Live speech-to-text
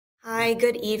Hi,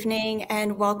 good evening,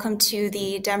 and welcome to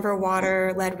the Denver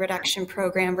Water Lead Reduction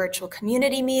Program virtual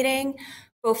community meeting.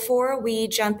 Before we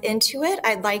jump into it,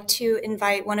 I'd like to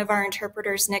invite one of our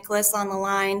interpreters, Nicholas, on the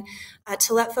line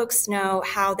to let folks know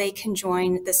how they can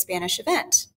join the Spanish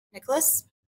event. Nicholas?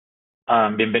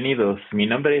 Bienvenidos, mi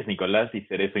nombre es Nicolás y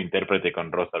seré su intérprete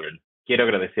con Rosabel. Quiero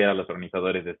agradecer a los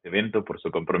organizadores de este evento por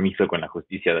su compromiso con la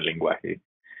justicia del lenguaje.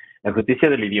 La justicia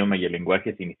del idioma y el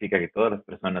lenguaje significa que todas las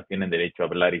personas tienen derecho a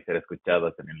hablar y ser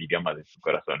escuchadas en el idioma de su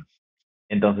corazón.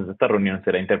 Entonces, esta reunión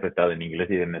será interpretada en inglés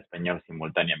y en español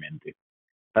simultáneamente.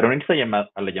 Para unirse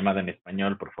a la llamada en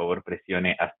español, por favor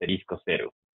presione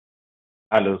 *0.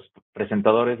 A los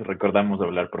presentadores recordamos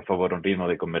hablar por favor un ritmo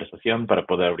de conversación para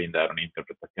poder brindar una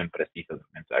interpretación precisa del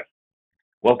mensaje.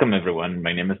 Welcome everyone,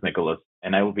 my name is Nicholas,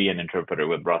 and I will be an interpreter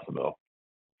with Rosabel.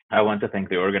 I want to thank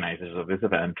the organizers of this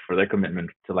event for their commitment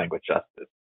to language justice.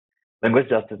 Language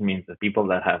justice means that people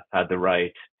that have had the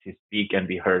right to speak and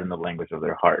be heard in the language of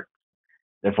their heart.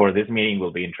 Therefore, this meeting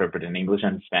will be interpreted in English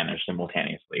and Spanish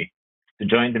simultaneously. To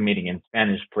join the meeting in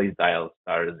Spanish, please dial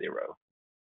 *0.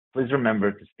 Please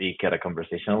remember to speak at a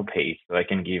conversational pace so I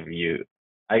can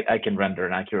render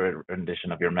an accurate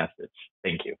rendition of your message.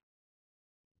 Thank you.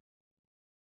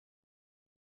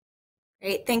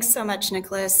 Great, thanks so much,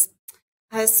 Nicholas.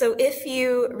 So if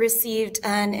you received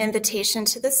an invitation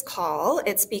to this call,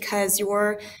 it's because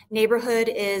your neighborhood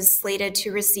is slated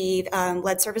to receive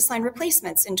lead service line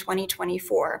replacements in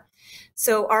 2024.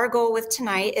 So our goal with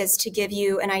tonight is to give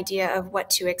you an idea of what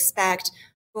to expect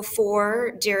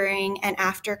before, during, and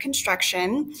after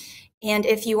construction. And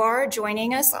if you are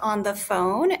joining us on the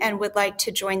phone and would like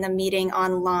to join the meeting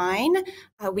online,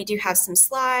 we do have some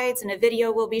slides and a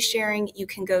video we'll be sharing. You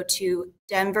can go to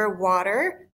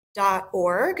denverwater.org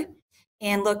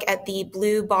and look at the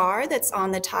blue bar that's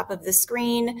on the top of the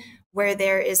screen where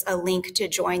there is a link to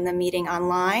join the meeting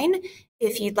online.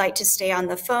 If you'd like to stay on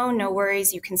the phone, no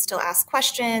worries, you can still ask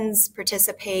questions,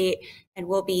 participate, and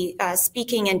we'll be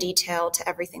speaking in detail to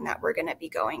everything that we're going to be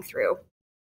going through.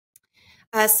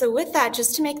 So with that,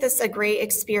 just to make this a great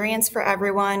experience for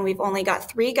everyone, we've only got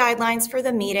 3 guidelines for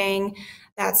the meeting.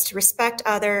 That's to respect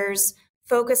others,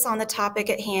 focus on the topic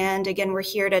at hand. Again, we're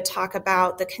here to talk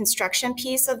about the construction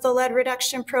piece of the lead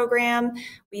reduction program.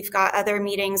 We've got other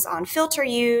meetings on filter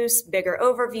use, bigger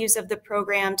overviews of the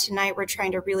program. Tonight, we're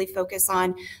trying to really focus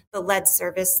on the lead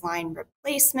service line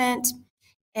replacement.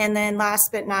 And then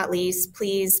last but not least,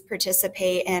 please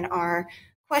participate in our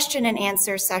question and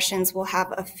answer sessions. We'll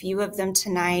have a few of them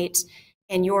tonight.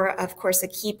 And you're, of course, a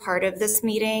key part of this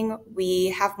meeting. We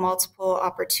have multiple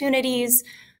opportunities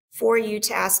for you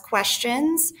to ask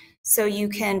questions. So you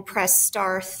can press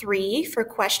 *3 for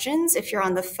questions. If you're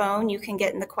on the phone, you can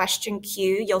get in the question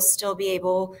queue. You'll still be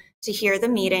able to hear the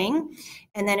meeting.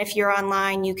 And then if you're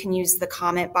online, you can use the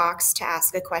comment box to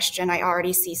ask a question. I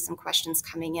already see some questions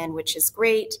coming in, which is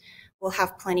great. We'll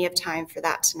have plenty of time for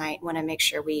that tonight. Want to make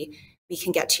sure we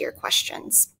can get to your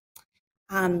questions.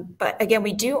 But again,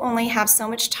 we do only have so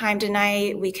much time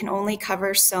tonight. We can only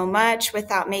cover so much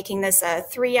without making this a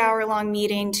 3-hour-long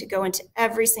meeting to go into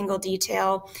every single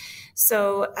detail.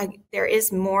 So there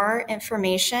is more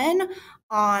information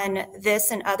on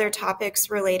this and other topics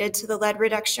related to the lead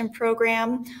reduction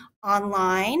program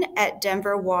online at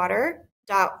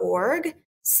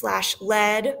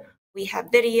denverwater.org/lead. We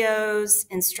have videos,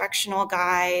 instructional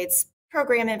guides,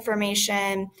 program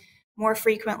information, more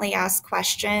frequently asked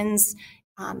questions,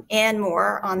 and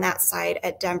more on that site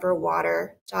at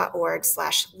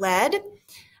denverwater.org/lead.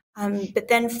 But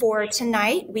then for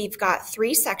tonight, we've got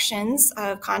 3 sections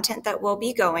of content that we'll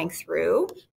be going through.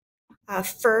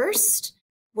 First,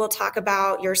 we'll talk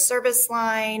about your service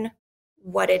line,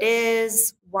 what it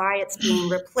is, why it's being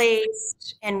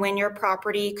replaced, and when your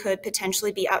property could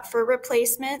potentially be up for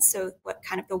replacement. So what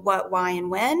kind of the what, why,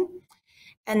 and when.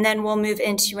 And then we'll move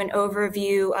into an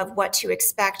overview of what to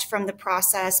expect from the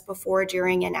process before,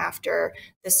 during, and after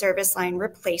the service line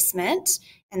replacement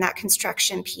and that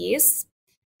construction piece.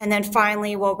 And then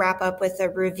finally, we'll wrap up with a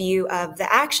review of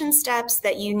the action steps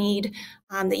that you need,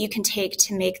 that you can take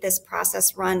to make this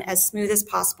process run as smooth as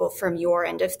possible from your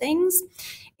end of things.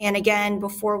 And again,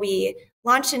 before we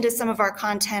launch into some of our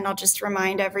content, I'll just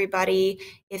remind everybody,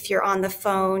 if you're on the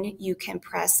phone, you can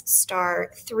press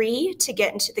 *3 to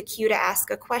get into the queue to ask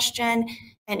a question.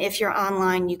 And if you're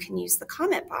online, you can use the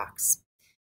comment box.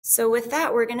 So with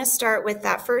that, we're going to start with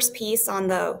that first piece on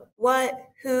the what,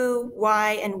 who,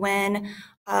 why, and when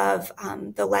of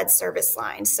the lead service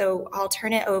line. So I'll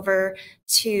turn it over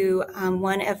to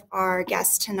one of our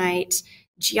guests tonight,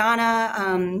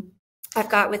 Gianna. I've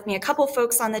got with me a couple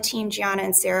folks on the team, Gianna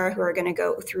and Sarah, who are going to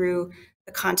go through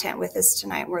the content with us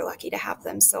tonight. We're lucky to have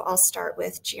them. So I'll start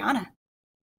with Gianna.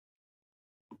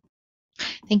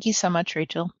 Thank you so much,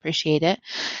 Rachel. Appreciate it.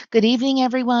 Good evening,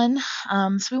 everyone.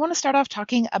 So we want to start off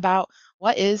talking about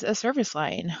what is a service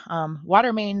line.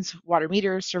 Water mains, water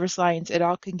meters, service lines, it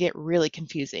all can get really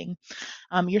confusing.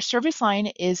 Your service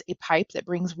line is a pipe that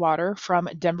brings water from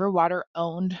Denver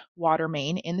Water-owned water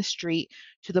main in the street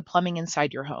to the plumbing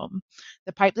inside your home.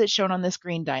 The pipe that's shown on this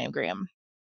green diagram.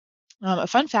 A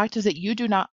fun fact is that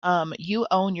you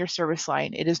own your service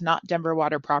line. It is not Denver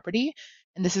Water property,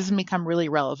 and this is going to become really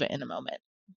relevant in a moment.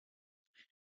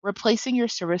 Replacing your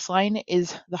service line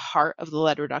is the heart of the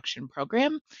lead reduction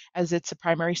program, as it's a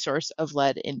primary source of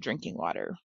lead in drinking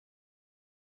water.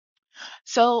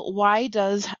 So why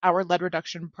does our lead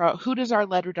reduction who does our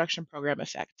lead reduction program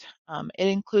affect? It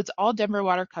includes all Denver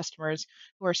Water customers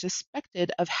who are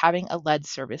suspected of having a lead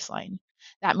service line.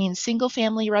 That means single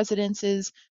family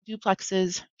residences,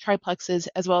 duplexes, triplexes,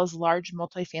 as well as large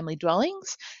multifamily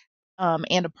dwellings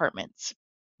and apartments.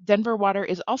 Denver Water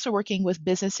is also working with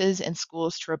businesses and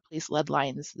schools to replace lead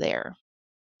lines there.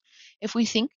 If we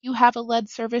think you have a lead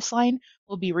service line,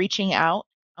 we'll be reaching out,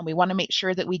 and we want to make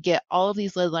sure that we get all of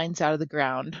these lead lines out of the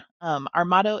ground. Our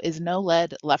motto is no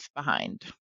lead left behind.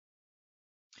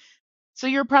 So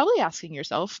you're probably asking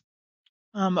yourself,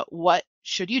 what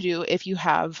should you do if you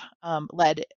have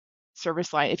lead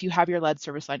service line, if you have your lead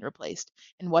service line replaced,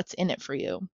 and what's in it for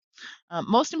you?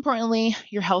 Most importantly,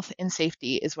 your health and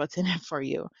safety is what's in it for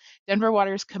you. Denver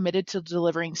Water is committed to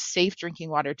delivering safe drinking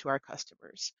water to our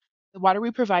customers. The water we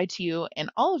provide to you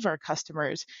and all of our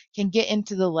customers can get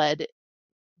into the lead,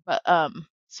 but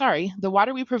the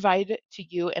water we provide to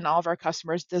you and all of our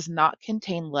customers does not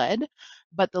contain lead,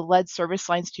 but the lead service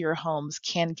lines to your homes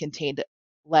can contain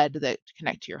lead that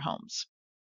connect to your homes.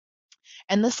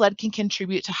 And this lead can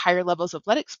contribute to higher levels of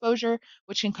lead exposure,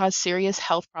 which can cause serious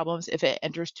health problems if it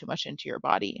enters too much into your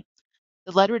body.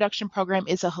 The lead reduction program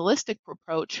is a holistic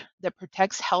approach that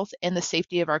protects health and the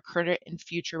safety of our current and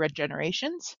future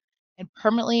generations and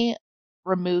permanently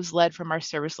removes lead from our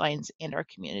service lines and our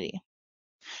community.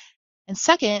 And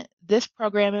second, this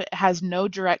program has no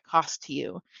direct cost to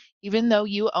you. Even though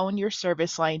you own your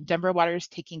service line, Denver Water is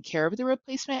taking care of the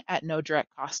replacement at no direct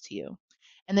cost to you.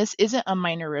 And this isn't a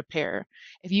minor repair.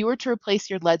 If you were to replace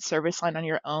your lead service line on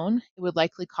your own, it would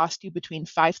likely cost you between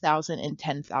 $5,000 and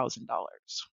 $10,000.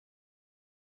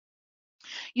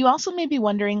 You also may be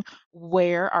wondering,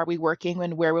 where are we working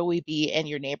and where will we be in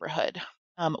your neighborhood?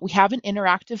 We have an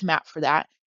interactive map for that,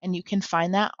 and you can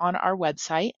find that on our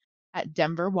website at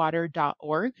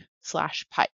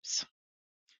denverwater.org/pipes.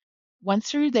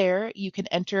 Once you're there, you can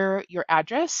enter your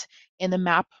address, and the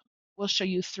map will show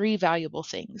you 3 valuable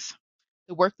things: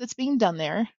 the work that's being done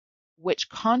there, which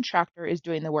contractor is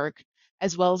doing the work,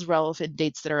 as well as relevant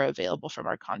dates that are available from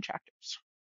our contractors.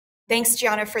 Thanks,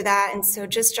 Gianna, for that. And so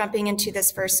just jumping into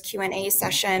this first Q&A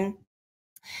session,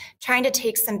 trying to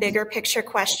take some bigger picture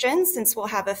questions, since we'll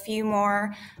have a few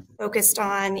more focused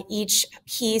on each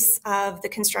piece of the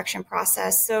construction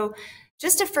process. So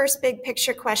just a first big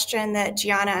picture question that,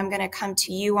 Gianna, I'm going to come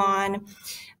to you on.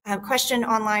 A question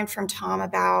online from Tom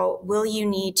about, will you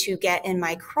need to get in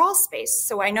my crawl space?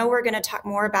 So I know we're going to talk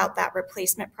more about that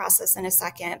replacement process in a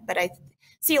second, but I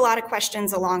see a lot of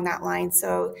questions along that line.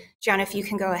 So Gianna, if you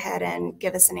can go ahead and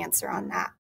give us an answer on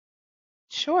that.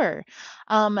 Sure.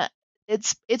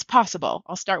 It's possible.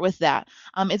 I'll start with that.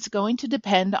 It's going to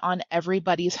depend on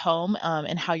everybody's home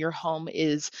and how your home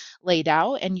is laid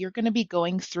out. And you're going to be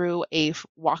going through a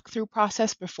walkthrough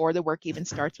process before the work even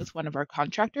starts with one of our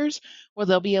contractors, where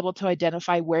they'll be able to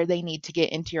identify where they need to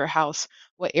get into your house,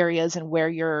 what areas and where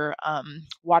your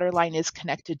water line is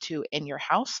connected to in your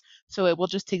house. So it will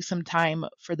just take some time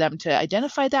for them to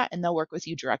identify that, and they'll work with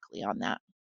you directly on that.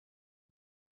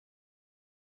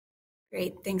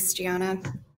 Great. Thanks, Gianna.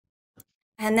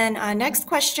 And then next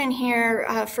question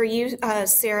here for you,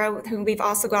 Sarah, whom we've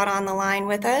also got on the line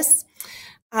with us.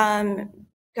 Got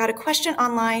a question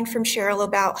online from Cheryl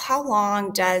about how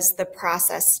long does the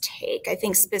process take? I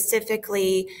think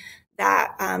specifically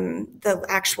that the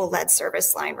actual lead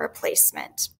service line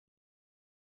replacement.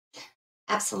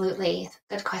 Absolutely.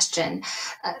 Good question.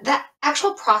 That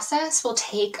actual process will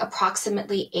take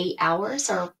approximately 8 hours,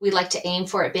 or we like to aim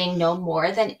for it being no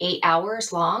more than 8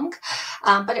 hours long.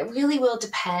 But it really will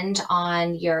depend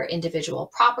on your individual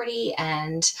property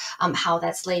and how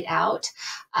that's laid out.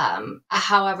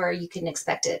 However, you can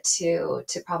expect it to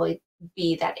probably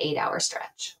be that 8-hour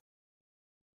stretch.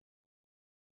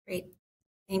 Great.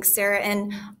 Thanks, Sarah.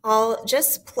 And I'll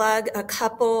just plug a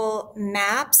couple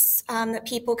maps that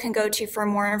people can go to for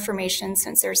more information,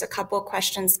 since there's a couple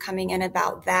questions coming in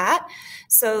about that.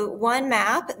 So one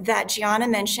map that Gianna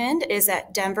mentioned is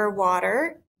at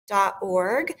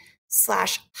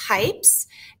denverwater.org/pipes.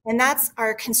 And that's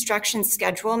our construction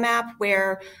schedule map,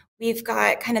 where we've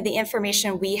got kind of the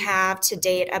information we have to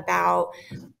date about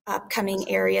upcoming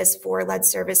areas for lead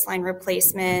service line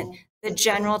replacement, the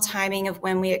general timing of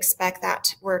when we expect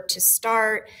that work to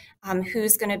start,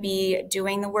 who's going to be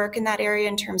doing the work in that area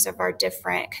in terms of our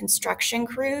different construction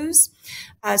crews.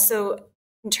 So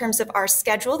in terms of our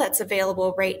schedule that's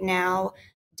available right now,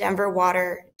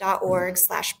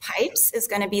 denverwater.org/pipes is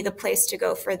going to be the place to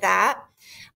go for that.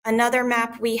 Another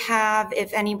map we have,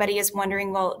 if anybody is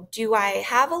wondering, well, do I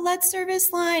have a lead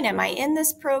service line? Am I in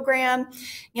this program?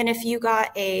 And if you got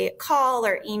a call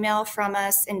or email from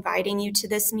us inviting you to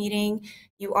this meeting,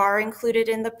 you are included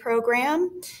in the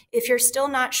program. If you're still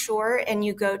not sure and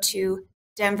you go to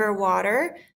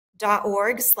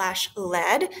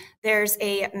denverwater.org/lead, there's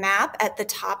a map at the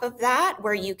top of that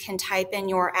where you can type in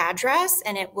your address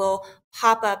and it will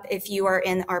pop up if you are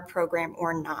in our program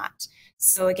or not.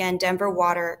 So again,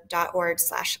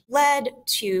 denverwater.org/lead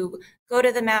to go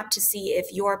to the map to see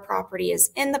if your property is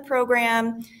in the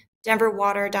program,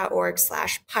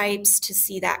 denverwater.org/pipes to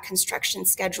see that construction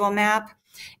schedule map.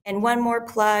 And one more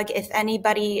plug, if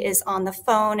anybody is on the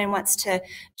phone and wants to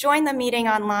join the meeting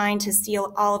online to see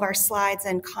all of our slides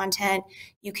and content,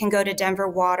 you can go to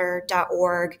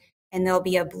denverwater.org and there'll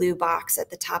be a blue box at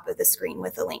the top of the screen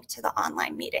with a link to the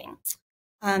online meeting.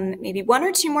 Maybe one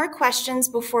or two more questions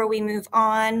before we move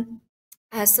on.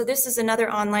 So this is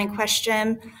another online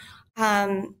question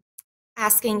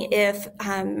asking if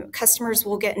customers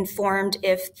will get informed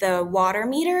if the water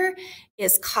meter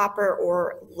is copper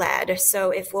or lead. So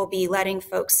if we'll be letting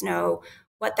folks know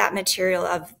what that material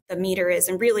of the meter is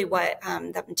and really what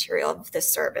the material of the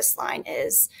service line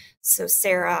is. So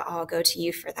Sarah, I'll go to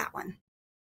you for that one.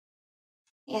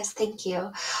 Yes, thank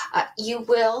you. You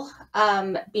will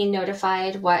be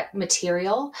notified what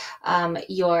material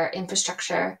your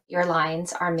infrastructure, your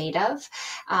lines are made of.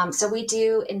 So we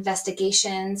do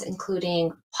investigations,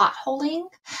 including potholing,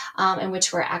 in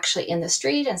which we're actually in the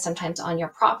street and sometimes on your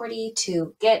property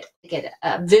to get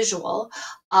a visual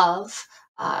of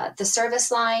the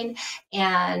service line,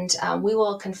 and we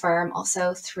will confirm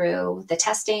also through the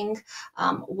testing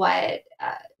what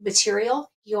material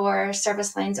your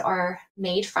service lines are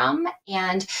made from.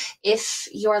 And if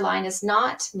your line is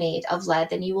not made of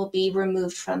lead, then you will be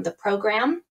removed from the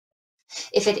program.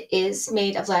 If it is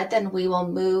made of lead, then we will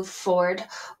move forward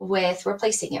with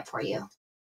replacing it for you.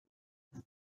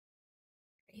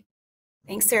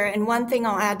 Thanks, Sarah. And one thing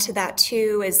I'll add to that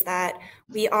too is that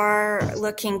we are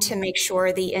looking to make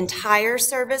sure the entire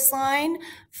service line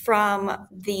from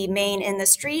the main in the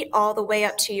street all the way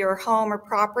up to your home or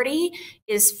property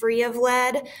is free of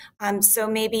lead. So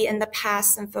maybe in the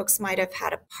past, some folks might have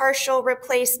had a partial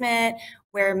replacement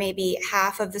where maybe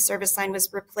half of the service line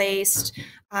was replaced.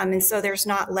 And so there's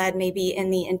not lead maybe in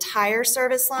the entire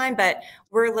service line, but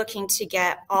we're looking to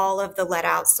get all of the lead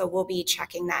out. So we'll be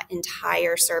checking that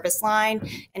entire service line.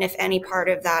 And if any part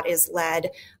of that is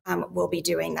lead, we'll be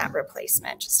doing that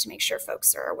replacement just to make sure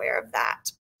folks are aware of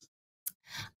that.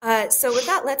 So with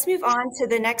that, let's move on to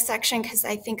the next section, because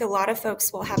I think a lot of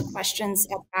folks will have questions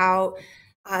about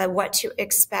what to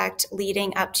expect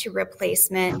leading up to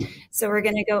replacement. So we're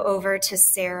going to go over to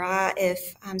Sarah.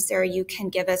 If Sarah, you can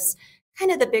give us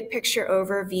kind of the big picture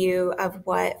overview of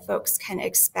what folks can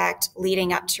expect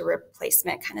leading up to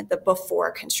replacement, kind of the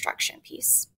before construction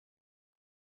piece.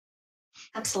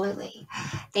 Absolutely.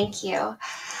 Thank you.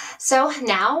 So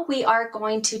now we are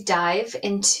going to dive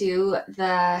into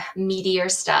the meatier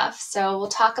stuff. So we'll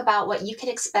talk about what you can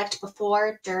expect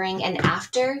before, during, and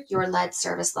after your lead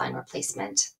service line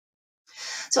replacement.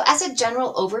 So as a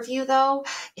general overview though,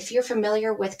 if you're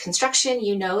familiar with construction,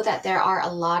 you know that there are a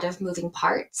lot of moving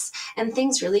parts and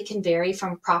things really can vary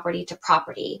from property to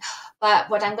property. But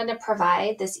what I'm going to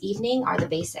provide this evening are the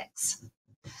basics.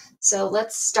 So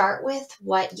let's start with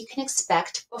what you can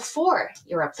expect before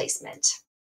your replacement.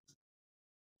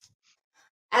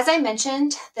 As I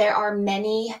mentioned, there are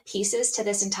many pieces to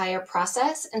this entire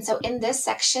process. And so in this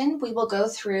section, we will go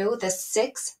through the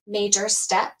 6 major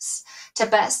steps to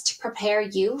best prepare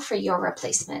you for your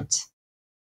replacement.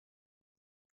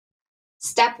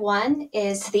 Step 1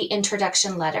 is the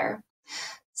introduction letter.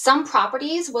 Some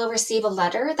properties will receive a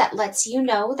letter that lets you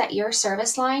know that your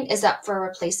service line is up for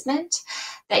replacement,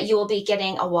 that you will be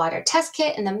getting a water test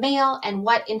kit in the mail, and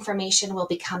what information will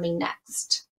be coming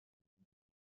next.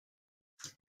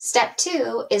 Step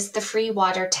 2 is the free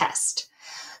water test.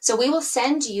 So we will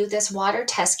send you this water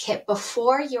test kit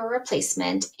before your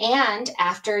replacement and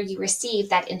after you receive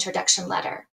that introduction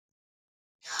letter.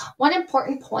 One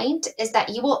important point is that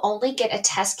you will only get a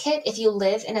test kit if you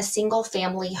live in a single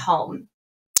family home.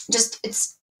 This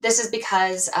is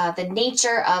because of the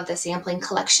nature of the sampling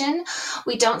collection.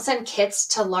 We don't send kits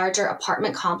to larger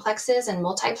apartment complexes and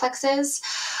multiplexes.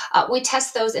 We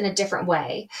test those in a different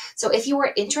way. So if you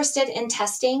are interested in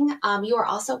testing, you are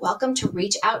also welcome to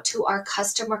reach out to our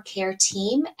customer care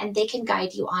team and they can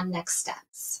guide you on next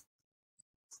steps.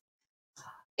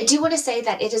 I do want to say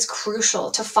that it is crucial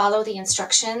to follow the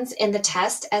instructions in the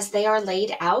test as they are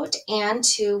laid out and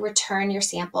to return your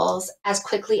samples as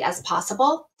quickly as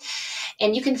possible.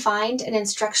 And you can find an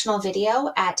instructional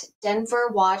video at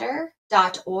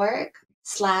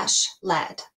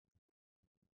denverwater.org/lead.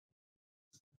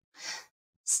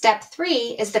 Step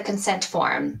 3 is the consent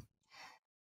form.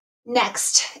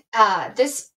 Next,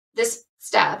 this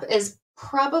step is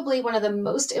probably one of the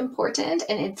most important,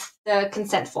 and it's the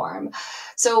consent form.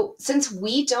 So since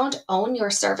we don't own your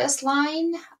service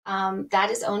line, that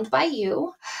is owned by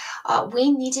you,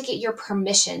 we need to get your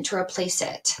permission to replace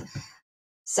it.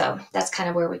 So that's kind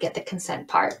of where we get the consent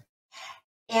part.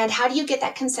 And how do you get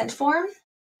that consent form?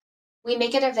 We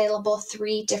make it available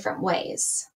 3 different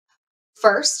ways.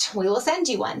 First, we will send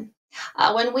you one.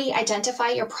 When we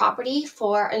identify your property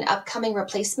for an upcoming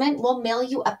replacement, we'll mail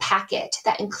you a packet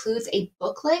that includes a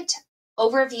booklet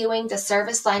overviewing the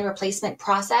service line replacement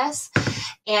process,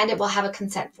 and it will have a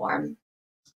consent form.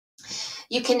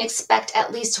 You can expect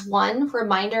at least one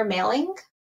reminder mailing.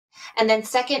 And then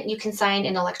second, you can sign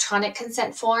an electronic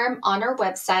consent form on our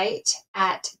website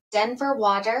at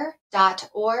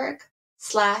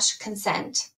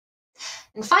denverwater.org/consent.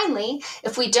 And finally,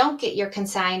 if we don't get your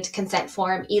signed consent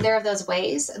form either of those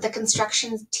ways, the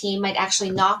construction team might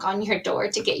actually knock on your door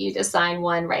to get you to sign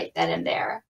one right then and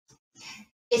there.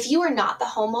 If you are not the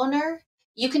homeowner,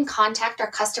 you can contact our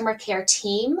customer care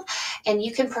team and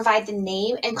you can provide the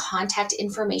name and contact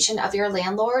information of your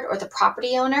landlord or the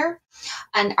property owner.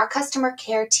 And our customer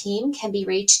care team can be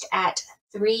reached at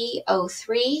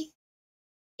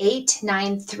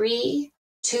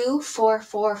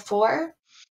 303-893-2444.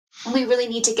 We really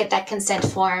need to get that consent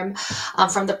form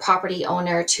from the property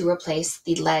owner to replace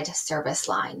the lead service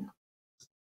line.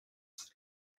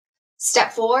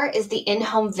 Step 4 is the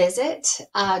in-home visit.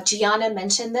 Gianna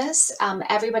mentioned this.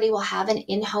 Everybody will have an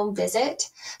in-home visit.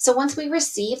 So once we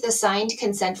receive the signed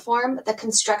consent form, the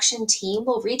construction team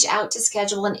will reach out to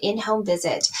schedule an in-home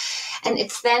visit. And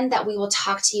it's then that we will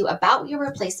talk to you about your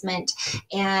replacement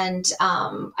and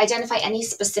identify any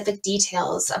specific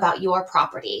details about your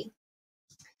property.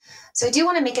 So I do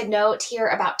want to make a note here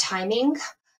about timing.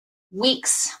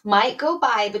 Weeks might go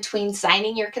by between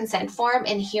signing your consent form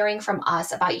and hearing from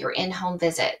us about your in-home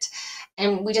visit.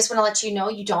 And we just want to let you know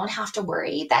you don't have to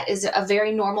worry. That is a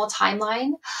very normal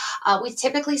timeline. We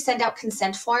typically send out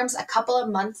consent forms a couple of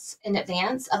months in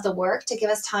advance of the work to give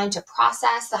us time to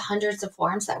process the hundreds of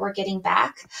forms that we're getting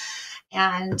back.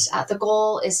 And the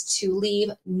goal is to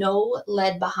leave no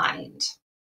lead behind.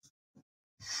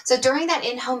 So during that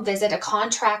in-home visit, a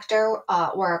contractor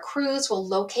or a crews will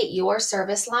locate your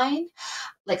service line.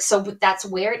 So that's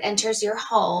where it enters your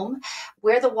home,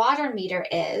 where the water meter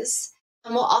is,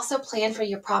 and we'll also plan for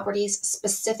your property's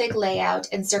specific layout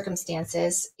and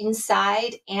circumstances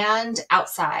inside and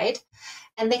outside.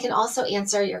 And they can also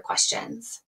answer your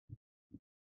questions.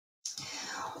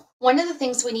 One of the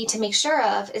things we need to make sure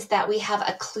of is that we have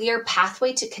a clear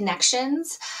pathway to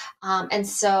connections. And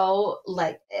so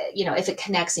if it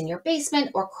connects in your basement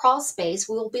or crawl space,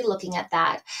 we will be looking at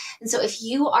that. And so if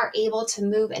you are able to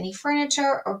move any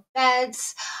furniture or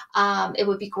beds, it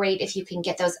would be great if you can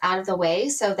get those out of the way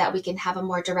so that we can have a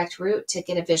more direct route to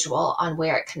get a visual on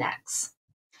where it connects.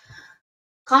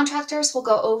 Contractors will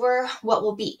go over what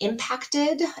will be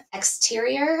impacted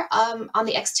exterior on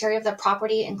the exterior of the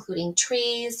property, including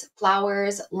trees,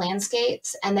 flowers,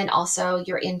 landscapes, and then also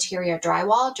your interior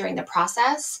drywall during the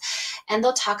process. And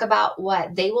they'll talk about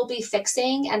what they will be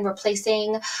fixing and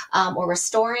replacing or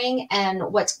restoring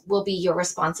and what will be your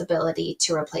responsibility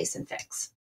to replace and fix.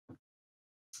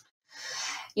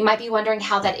 You might be wondering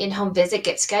how that in-home visit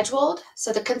gets scheduled.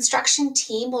 So the construction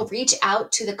team will reach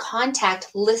out to the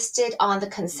contact listed on the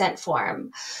consent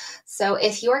form. So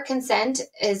if your consent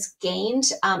is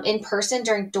gained in person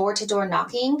during door-to-door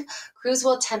knocking, crews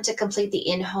will attempt to complete the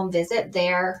in-home visit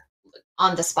there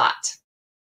on the spot.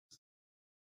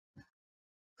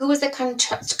 Who is the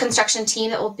construction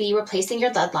team that will be replacing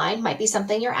your lead line? Might be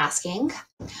something you're asking.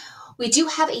 We do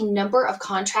have a number of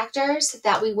contractors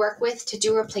that we work with to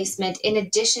do replacement in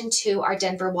addition to our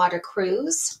Denver Water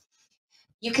crews.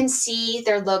 You can see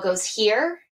their logos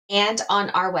here and on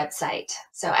our website.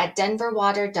 So at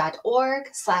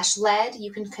denverwater.org/lead,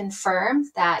 you can confirm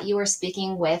that you are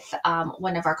speaking with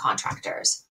one of our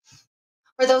contractors.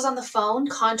 For those on the phone,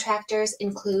 contractors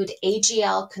include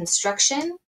AGL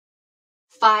Construction,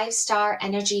 5 Star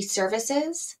Energy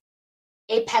Services,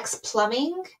 Apex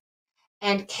Plumbing,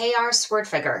 and KR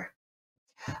Swerdfiger,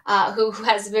 who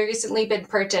has very recently been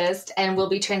purchased and will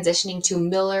be transitioning to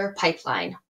Miller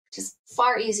Pipeline, which is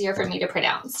far easier for me to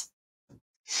pronounce.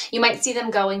 You might see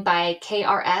them going by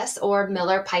KRS or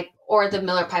Miller Pipe or the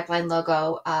Miller Pipeline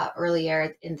logo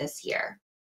earlier in this year.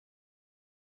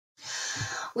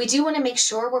 We do want to make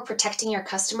sure we're protecting your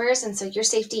customers, and so your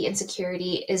safety and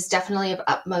security is definitely of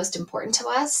utmost importance to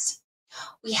us.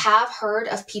 We have heard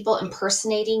of people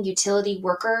impersonating utility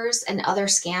workers and other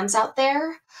scams out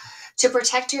there. To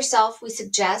protect yourself, we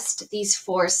suggest these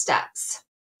 4 steps.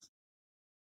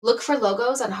 Look for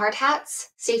logos on hard hats,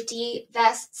 safety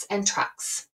vests, and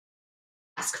trucks.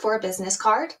 Ask for a business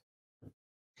card.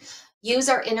 Use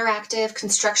our interactive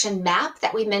construction map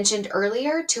that we mentioned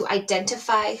earlier to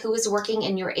identify who is working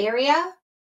in your area.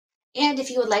 And if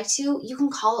you would like to, you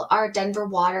can call our Denver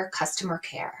Water customer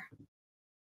care.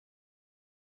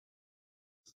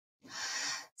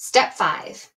 Step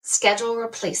 5, schedule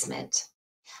replacement.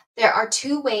 There are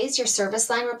 2 ways your service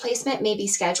line replacement may be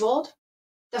scheduled.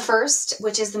 The first,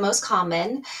 which is the most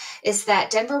common, is that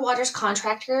Denver Water's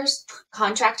contractors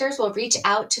will reach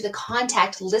out to the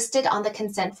contact listed on the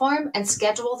consent form and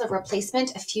schedule the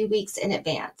replacement a few weeks in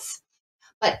advance.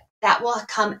 But that will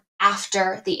come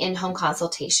after the in-home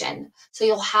consultation. So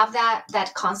you'll have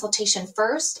that consultation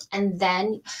first, and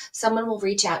then someone will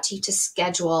reach out to you to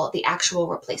schedule the actual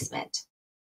replacement.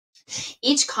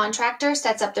 Each contractor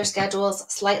sets up their schedules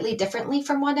slightly differently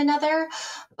from one another,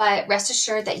 but rest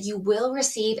assured that you will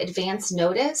receive advance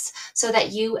notice so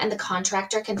that you and the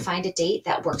contractor can find a date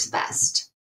that works best.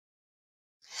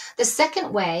 The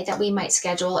second way that we might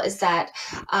schedule is that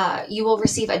you will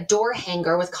receive a door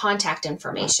hanger with contact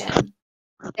information.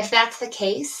 If that's the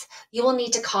case, you will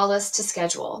need to call us to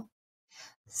schedule.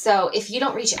 So if you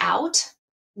don't reach out,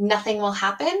 nothing will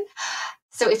happen.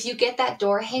 So if you get that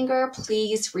door hanger,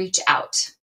 please reach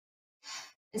out.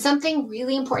 And something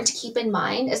really important to keep in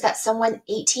mind is that someone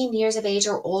 18 years of age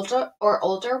or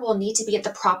older will need to be at the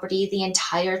property the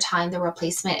entire time the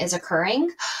replacement is occurring,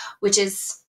 which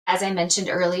is, as I mentioned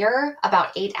earlier,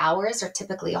 about 8 hours or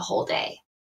typically a whole day.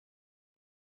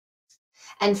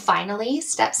 And finally,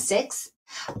 step 6,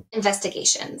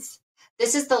 investigations.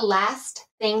 This is the last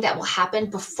thing that will happen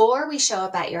before we show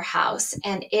up at your house,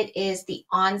 and it is the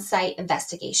on-site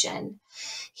investigation.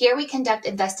 Here we conduct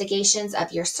investigations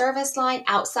of your service line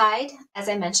outside, as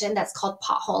I mentioned, that's called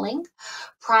potholing,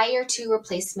 prior to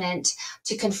replacement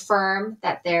to confirm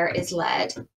that there is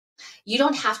lead. You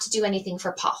don't have to do anything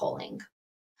for potholing.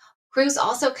 Crews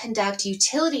also conduct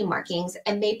utility markings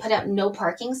and may put up no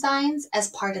parking signs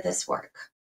as part of this work.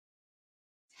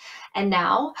 And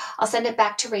now I'll send it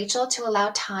back to Rachel to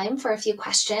allow time for a few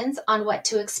questions on what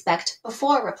to expect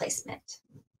before replacement.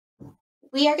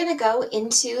 We are going to go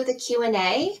into the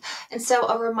Q&A. And so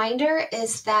a reminder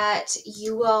is that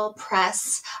you will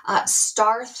press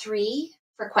 *3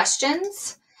 for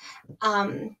questions.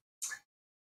 And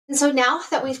so now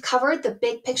that we've covered the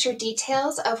big picture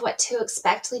details of what to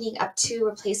expect leading up to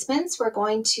replacements, we're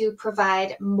going to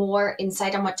provide more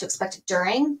insight on what to expect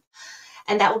during.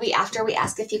 And that will be after we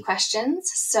ask a few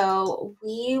questions. So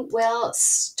we will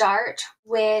start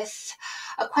with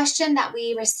a question that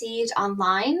we received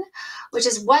online, which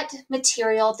is what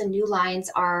material the new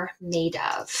lines are made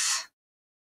of.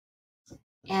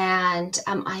 And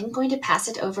I'm going to pass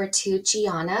it over to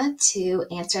Gianna to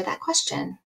answer that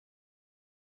question.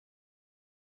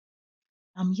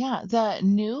 The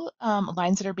new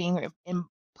lines that are being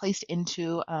placed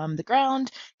into the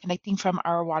ground, connecting from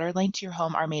our water line to your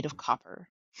home, are made of copper.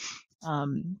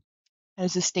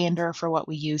 As a standard for what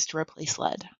we use to replace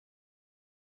lead.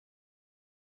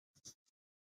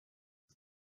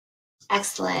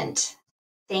 Excellent.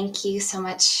 Thank you so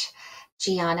much,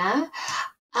 Gianna.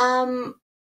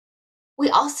 We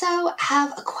also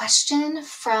have a question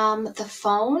from the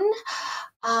phone.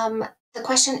 The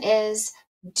question is,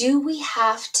 do we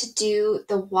have to do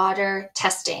the water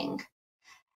testing?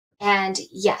 And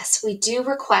yes, we do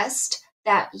request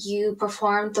that you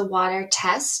perform the water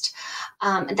test.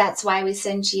 That's why we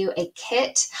send you a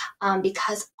kit,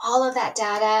 because all of that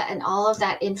data and all of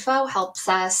that info helps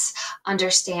us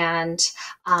understand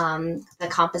the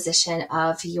composition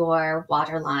of your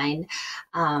water line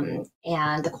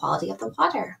and the quality of the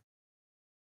water.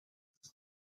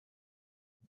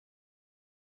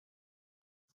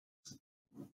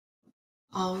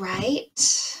 All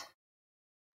right.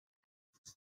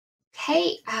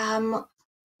 Okay,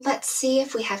 let's see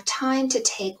if we have time to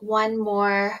take one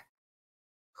more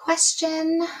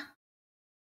question.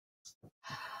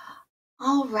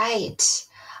 All right.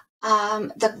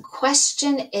 The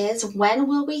question is, when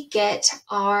will we get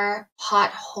our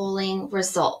potholing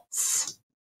results?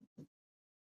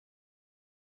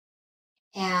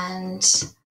 And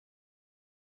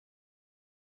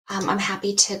I'm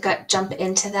happy to jump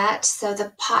into that. So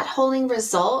the potholing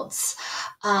results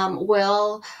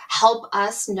will help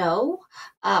us know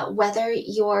whether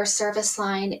your service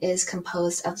line is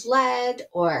composed of lead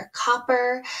or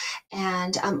copper.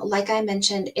 And like I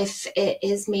mentioned, if it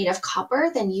is made of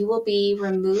copper, then you will be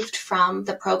removed from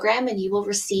the program and you will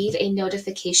receive a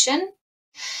notification.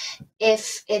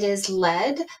 If it is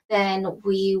lead, then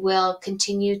we will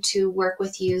continue to work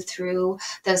with you through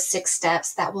those 6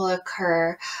 steps that will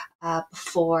occur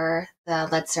before the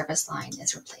lead service line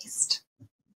is replaced.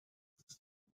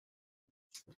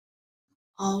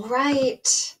 All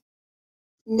right.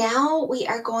 Now we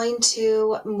are going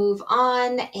to move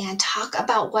on and talk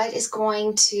about what is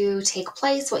going to take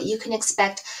place, what you can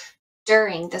expect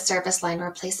during the service line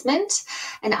replacement.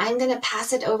 And I'm going to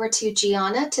pass it over to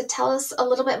Gianna to tell us a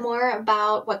little bit more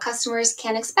about what customers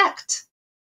can expect.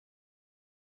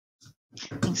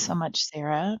 Thanks so much,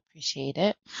 Sarah. Appreciate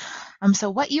it. So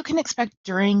what you can expect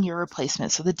during your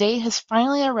replacement. So the day has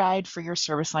finally arrived for your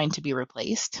service line to be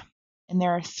replaced. And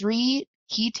there are 3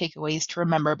 key takeaways to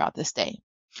remember about this day.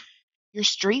 Your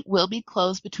street will be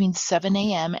closed between 7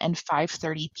 a.m. and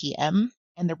 5:30 p.m.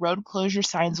 and the road closure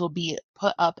signs will be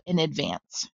put up in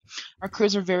advance. Our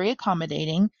crews are very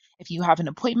accommodating. If you have an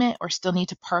appointment or still need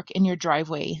to park in your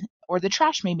driveway, or the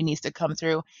trash maybe needs to come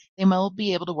through, they will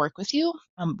be able to work with you.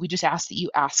 We just ask that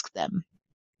you ask them.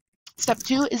 Step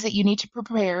 2 is that you need to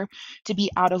prepare to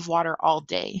be out of water all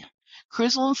day.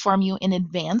 Crews will inform you in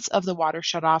advance of the water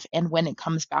shutoff and when it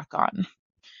comes back on.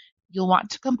 You'll want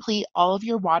to complete all of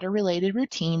your water-related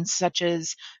routines, such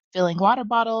as filling water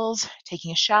bottles,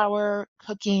 taking a shower,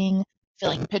 cooking,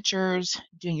 filling pitchers,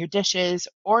 doing your dishes,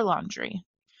 or laundry.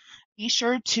 Be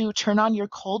sure to turn on your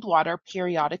cold water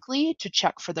periodically to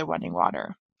check for the running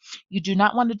water. You do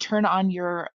not want to turn on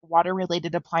your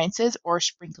water-related appliances or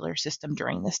sprinkler system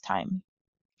during this time.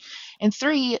 And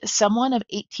 3, someone of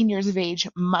 18 years of age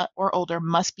or older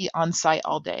must be on site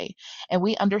all day. And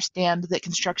we understand that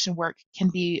construction work can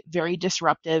be very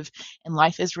disruptive and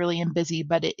life is really busy,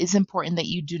 but it is important that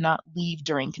you do not leave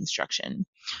during construction.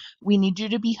 We need you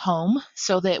to be home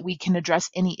so that we can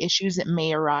address any issues that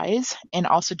may arise and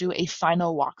also do a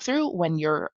final walkthrough when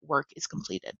your work is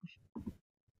completed.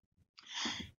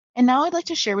 And now I'd like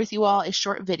to share with you all a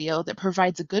short video that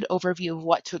provides a good overview of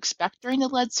what to expect during the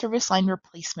lead service line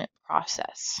replacement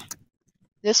process.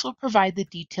 This will provide the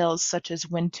details such as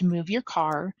when to move your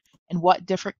car and what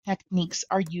different techniques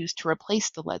are used to replace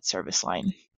the lead service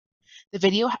line. The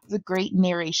video has a great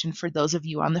narration for those of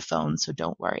you on the phone, so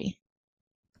don't worry.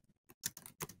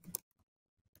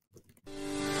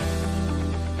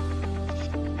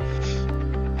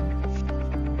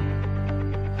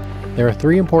 There are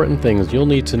 3 important things you'll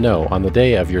need to know on the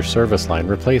day of your service line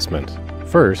replacement.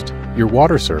 First, your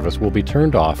water service will be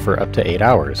turned off for up to 8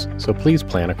 hours, so please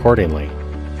plan accordingly.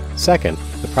 Second,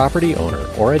 the property owner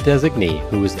or a designee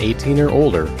who is 18 or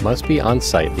older must be on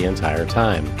site the entire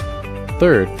time.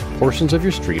 Third, portions of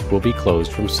your street will be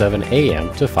closed from 7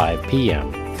 a.m. to 5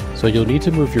 p.m., so you'll need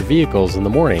to move your vehicles in the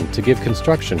morning to give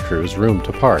construction crews room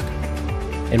to park.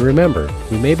 And remember,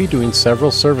 we may be doing several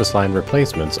service line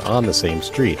replacements on the same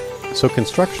street, so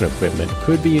construction equipment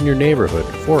could be in your neighborhood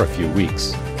for a few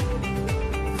weeks.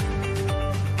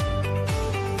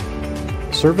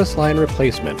 Service line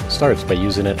replacement starts by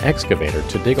using an excavator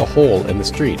to dig a hole in the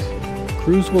street.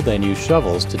 Crews will then use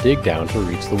shovels to dig down to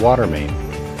reach the water main.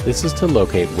 This is to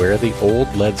locate where the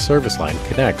old lead service line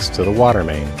connects to the water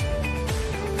main.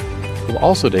 You'll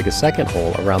also dig a second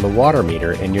hole around the water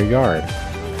meter in your yard.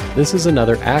 This is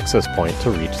another access point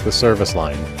to reach the service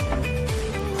line.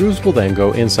 Crews will then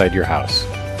go inside your house.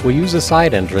 We'll use a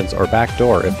side entrance or back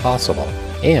door if possible,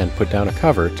 and put down a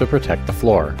cover to protect the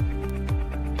floor.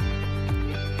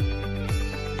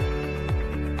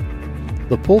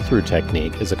 The pull-through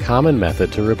technique is a common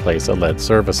method to replace a lead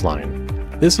service line.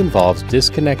 This involves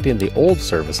disconnecting the old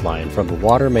service line from the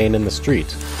water main in the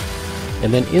street.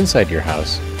 And then inside your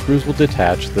house, crews will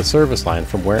detach the service line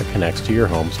from where it connects to your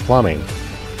home's plumbing.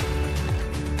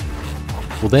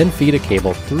 We'll then feed a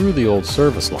cable through the old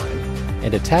service line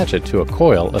and attach it to a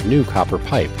coil of new copper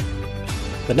pipe.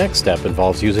 The next step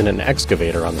involves using an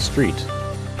excavator on the street.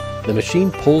 The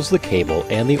machine pulls the cable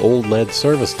and the old lead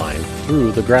service line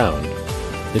through the ground.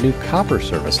 the new copper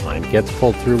service line gets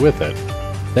pulled through with it.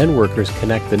 Then workers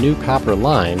connect the new copper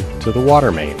line to the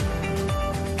water main.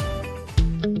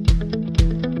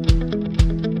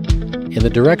 In the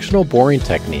directional boring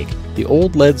technique, the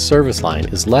old lead service line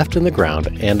is left in the ground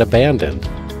and abandoned.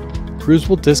 Crews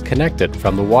will disconnect it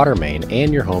from the water main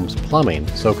and your home's plumbing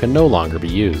so it can no longer be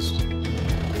used.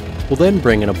 We'll then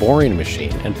bring in a boring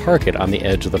machine and park it on the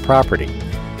edge of the property.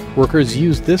 Workers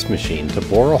use this machine to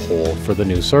bore a hole for the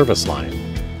new service line.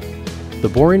 The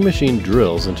boring machine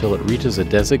drills until it reaches a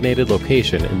designated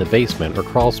location in the basement or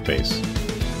crawl space.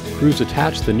 Crews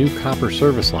attach the new copper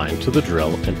service line to the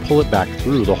drill and pull it back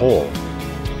through the hole.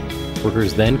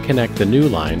 Workers then connect the new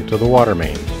line to the water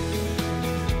main.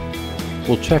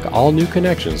 We'll check all new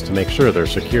connections to make sure they're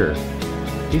secure.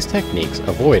 These techniques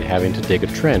avoid having to dig a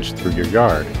trench through your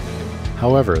yard.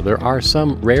 However, there are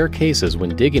some rare cases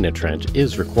when digging a trench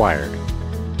is required.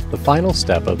 The final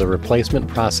step of the replacement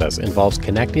process involves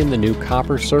connecting the new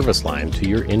copper service line to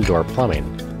your indoor plumbing,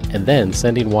 and then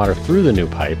sending water through the new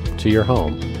pipe to your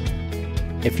home.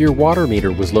 If your water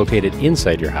meter was located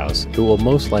inside your house, it will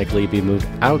most likely be moved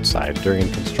outside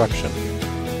during construction.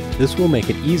 This will make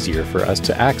it easier for us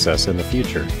to access in the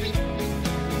future.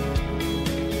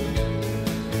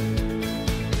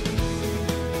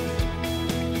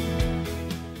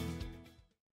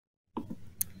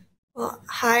 Well,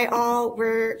 hi all.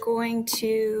 We're going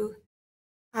to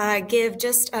give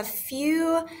just a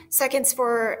few seconds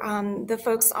for the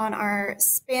folks on our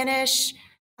Spanish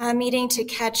meeting to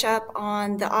catch up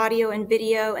on the audio and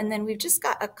video. And then we've just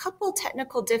got a couple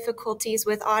technical difficulties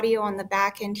with audio on the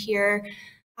back end here.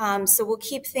 So we'll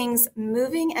keep things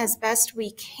moving as best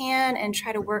we can and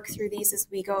try to work through these as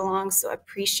we go along. So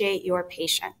appreciate your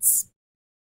patience.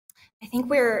 I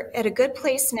think we're at a good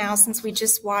place now since we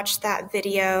just watched that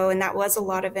video and that was a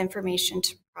lot of information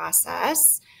to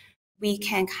process. We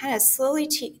can kind of slowly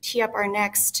tee up our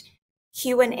next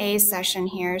Q&A session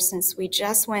here since we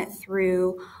just went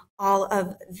through all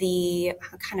of the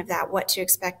kind of that what to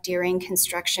expect during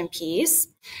construction piece.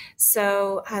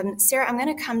 So Sarah, I'm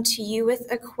going to come to you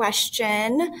with a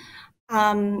question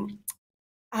from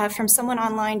someone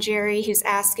online, Jerry, who's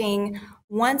asking,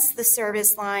 once the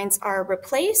service lines are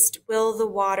replaced, will the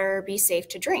water be safe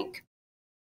to drink?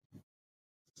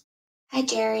 Hi,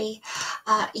 Jerry.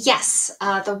 Yes,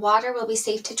 the water will be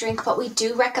safe to drink, but we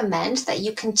do recommend that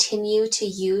you continue to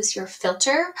use your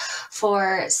filter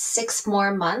for 6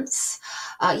 more months.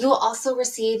 You will also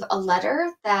receive a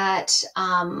letter that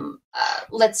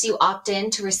lets you opt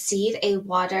in to receive a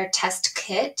water test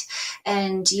kit,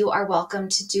 and you are welcome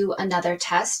to do another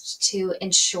test to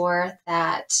ensure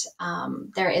that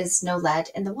there is no lead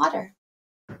in the water.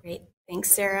 Great.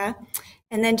 Thanks, Sarah.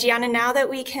 And then Gianna, now that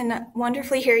we can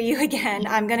wonderfully hear you again,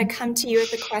 I'm going to come to you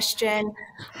with a question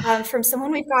from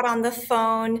someone we've got on the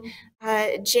phone,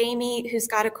 Jamie, who's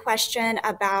got a question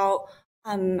about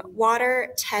water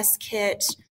test kit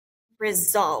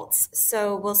results.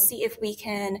 So we'll see if we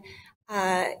can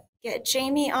get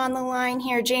Jamie on the line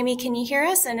here. Jamie, can you hear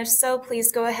us? And if so,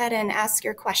 please go ahead and ask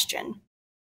your question.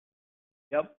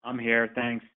 Yep, I'm here.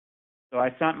 Thanks. So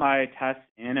I sent my tests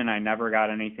in and I never got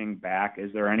anything back.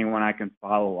 Is there anyone I can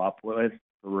follow up with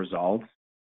for results?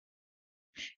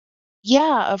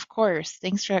 Yeah, of course.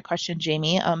 Thanks for that question,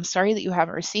 Jamie. Sorry that you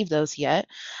haven't received those yet,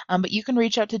 but you can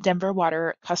reach out to Denver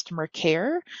Water Customer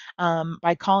Care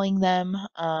by calling them,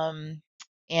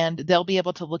 and they'll be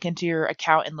able to look into your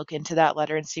account and look into that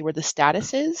letter and see where the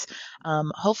status is.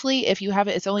 Hopefully, if you have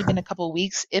it, it's only been a couple of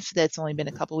weeks. If that's only been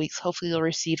a couple of weeks, hopefully you'll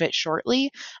receive it shortly.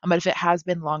 But if it has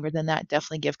been longer than that,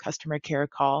 definitely give customer care a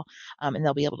call, and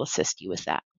they'll be able to assist you with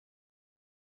that.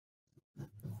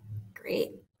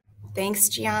 Great. Thanks,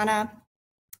 Gianna.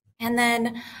 And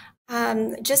then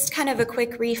just kind of a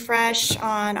quick refresh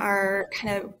on our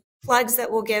kind of plugs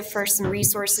that we'll give for some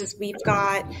resources we've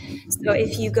got. So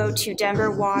if you go to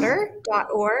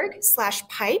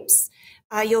denverwater.org/pipes,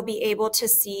 you'll be able to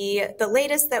see the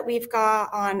latest that we've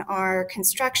got on our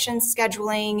construction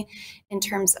scheduling in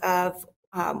terms of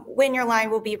when your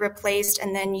line will be replaced,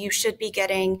 and then you should be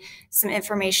getting some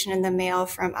information in the mail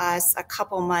from us a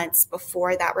couple months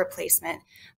before that replacement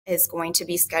is going to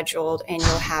be scheduled, and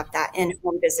you'll have that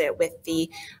in-home visit with the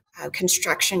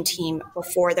construction team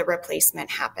before the replacement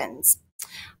happens.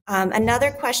 Another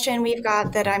question we've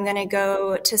got that I'm going to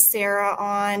go to Sarah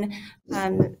on,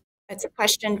 it's a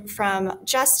question from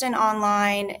Justin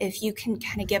online, if you can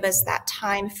kind of give us that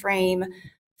time frame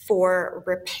for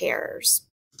repairs.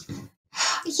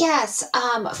 Yes,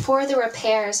 for the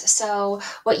repairs, so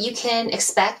what you can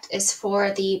expect is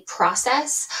for the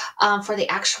process for the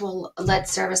actual lead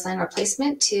service line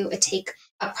replacement to take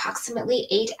approximately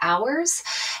 8 hours,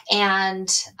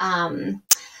 and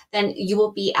then you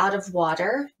will be out of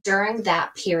water during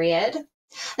that period.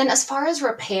 Then as far as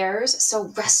repairs,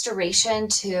 so restoration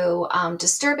to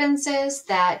disturbances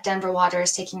that Denver Water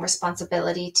is taking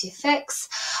responsibility to fix,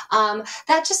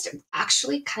 that just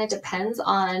actually kind of depends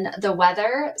on the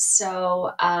weather.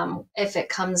 So if it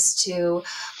comes to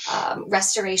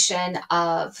restoration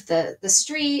of the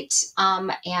street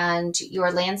and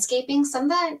your landscaping,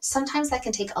 sometimes that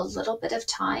can take a little bit of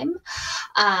time,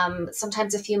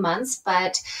 sometimes a few months,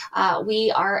 but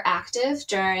we are active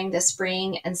during the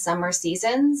spring and summer seasons.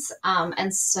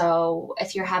 And so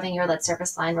if you're having your lead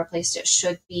service line replaced, it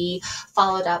should be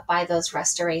followed up by those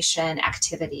restoration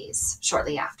activities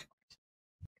shortly after.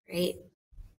 Great.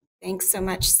 Thanks so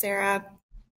much, Sarah.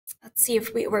 Let's see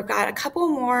if we've got a couple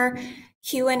more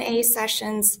Q&A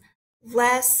sessions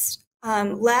left.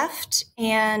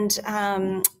 And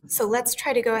so let's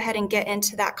try to go ahead and get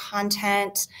into that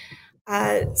content.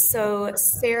 So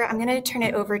Sarah, I'm going to turn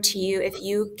it over to you if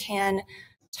you can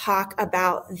talk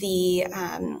about the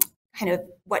kind of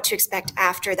what to expect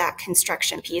after that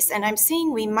construction piece. And I'm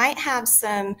seeing we might have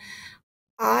some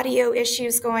audio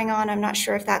issues going on. I'm not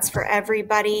sure if that's for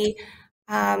everybody.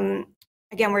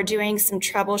 Again, we're doing some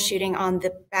troubleshooting on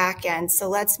the back end. So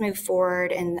let's move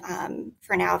forward. And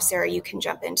for now, if Sarah, you can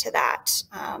jump into that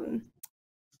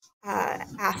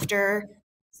after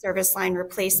service line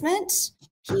replacement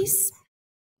piece.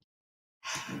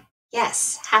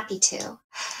 Yes, happy to.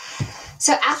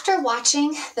 So after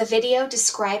watching the video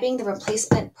describing the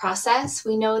replacement process,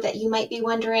 we know that you might be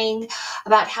wondering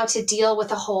about how to deal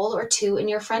with a hole or two in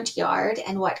your front yard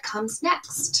and what comes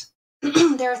next.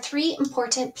 There are 3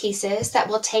 important pieces that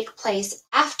will take place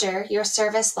after your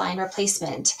service line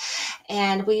replacement,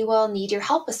 and we will need your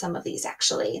help with some of these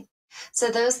actually. So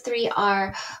those 3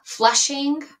 are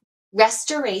flushing,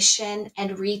 restoration,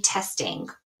 and retesting.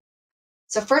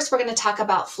 So first we're going to talk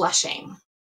about flushing.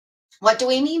 What do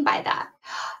we mean by that?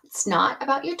 It's not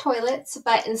about your toilets,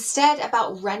 but instead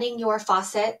about running your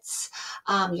faucets,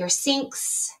 your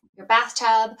sinks, your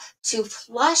bathtub to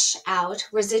flush out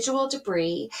residual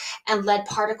debris and lead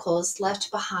particles left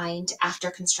behind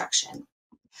after construction.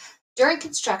 During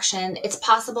construction, it's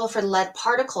possible for lead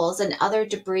particles and other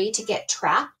debris to get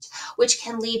trapped, which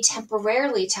can lead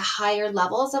temporarily to higher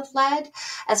levels of lead,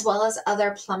 as well as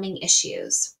other plumbing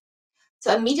issues.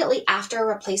 So immediately after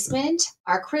replacement,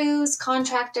 our crews,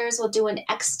 contractors will do an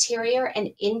exterior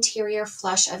and interior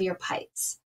flush of your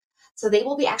pipes. So they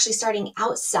will be actually starting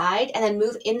outside and then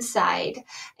move inside.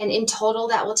 And in total,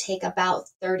 that will take about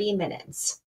 30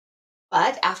 minutes.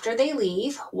 But after they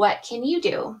leave, what can you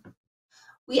do?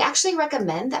 We actually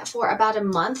recommend that for about a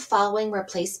month following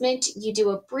replacement, you do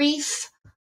a brief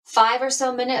 5 or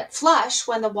so minute flush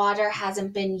when the water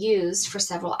hasn't been used for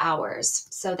several hours.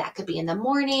 So that could be in the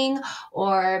morning,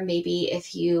 or maybe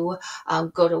if you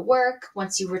go to work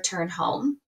once you return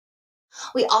home.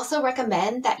 We also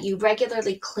recommend that you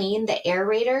regularly clean the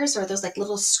aerators, or those like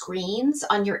little screens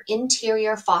on your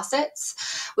interior faucets,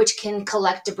 which can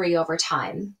collect debris over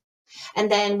time.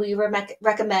 And then we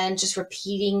recommend just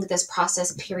repeating this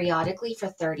process periodically for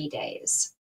 30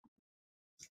 days.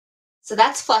 So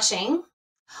that's flushing.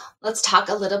 Let's talk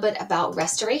a little bit about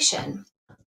restoration.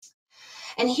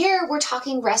 And here we're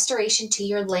talking restoration to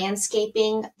your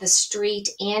landscaping, the street,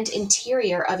 and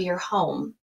interior of your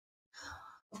home.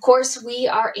 Of course, we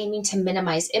are aiming to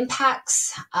minimize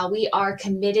impacts. We are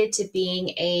committed to being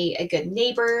a good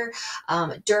neighbor.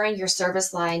 During your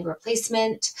service line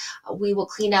replacement, we will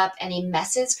clean up any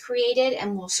messes created,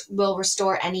 and we'll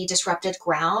restore any disrupted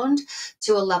ground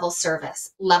to a level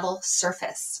surface.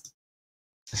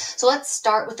 So let's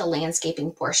start with the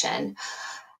landscaping portion.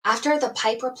 After the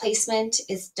pipe replacement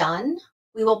is done,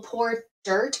 we will pour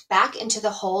dirt back into the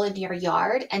hole in your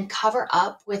yard and cover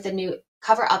up the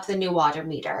new water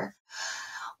meter.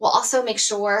 We'll also make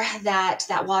sure that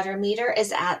that water meter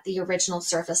is at the original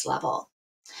surface level.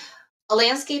 A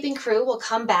landscaping crew will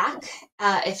come back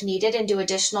if needed and do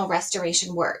additional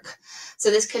restoration work.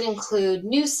 So this could include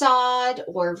new sod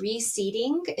or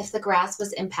reseeding if the grass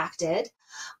was impacted.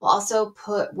 We'll also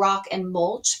put rock and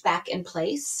mulch back in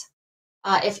place.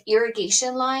 If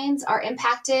irrigation lines are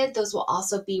impacted, those will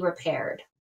also be repaired.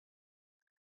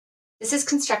 This is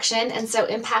construction, and so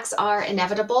impacts are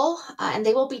inevitable, and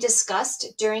they will be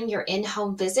discussed during your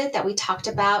in-home visit that we talked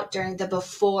about during the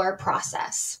before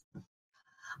process.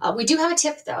 We do have a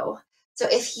tip though. So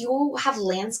if you have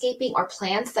landscaping or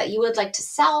plants that you would like to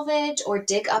salvage or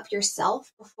dig up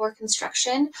yourself before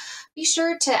construction, be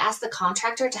sure to ask the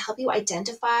contractor to help you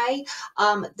identify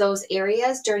those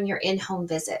areas during your in-home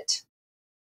visit.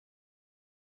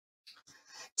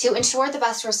 To ensure the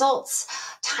best results,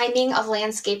 timing of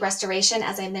landscape restoration,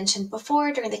 as I mentioned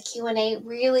before during the Q&A,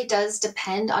 really does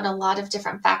depend on a lot of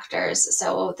different factors.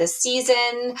 So the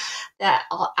season, the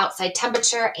outside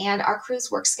temperature, and our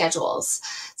crews' work schedules.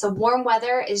 So warm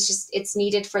weather is just, it's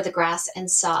needed for the grass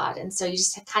and sod. And so you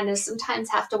just kind of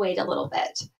sometimes have to wait a little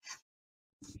bit.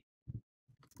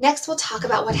 Next, we'll talk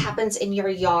about what happens in your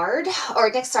yard,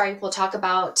 we'll talk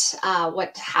about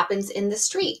what happens in the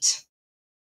street.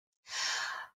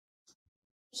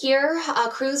 Here,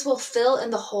 crews will fill in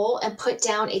the hole and put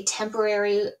down a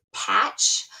temporary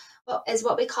patch, is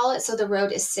what we call it, so the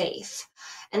road is safe.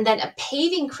 And then a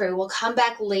paving crew will come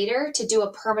back later to do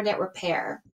a permanent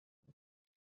repair.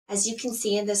 As you can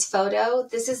see in this photo,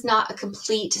 this is not a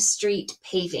complete street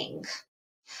paving.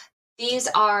 These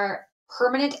are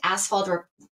permanent asphalt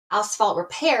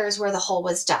repairs where the hole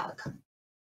was dug.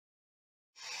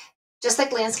 Just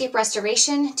like landscape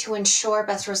restoration, to ensure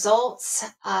best results,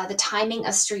 the timing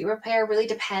of street repair really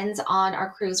depends on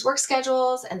our crew's work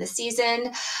schedules and the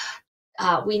season.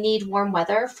 We need warm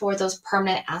weather for those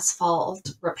permanent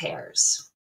asphalt repairs.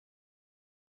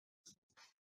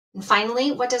 And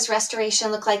finally, what does restoration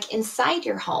look like inside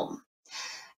your home?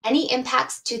 Any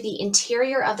impacts to the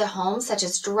interior of the home, such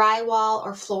as drywall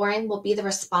or flooring, will be the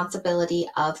responsibility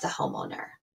of the homeowner.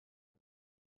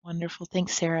 Wonderful.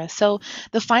 Thanks, Sarah. So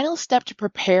the final step to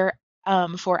prepare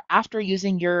for after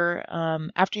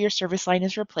your service line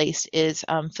is replaced is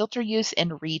filter use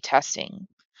and retesting.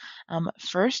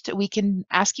 First, we can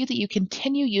ask you that you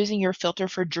continue using your filter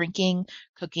for drinking,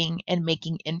 cooking, and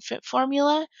making infant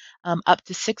formula up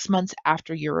to 6 months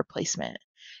after your replacement.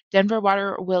 Denver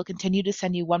Water will continue to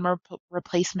send you one more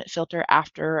replacement filter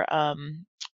after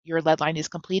your lead line is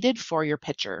completed for your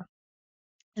pitcher.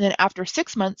 And then after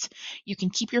 6 months, you can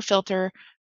keep your filter,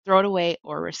 throw it away,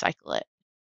 or recycle it.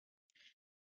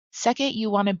 Second, you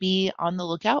want to be on the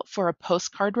lookout for a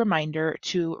postcard reminder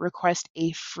to request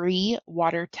a free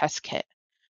water test kit.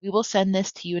 We will send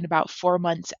this to you in about 4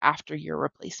 months after your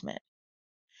replacement.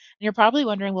 And you're probably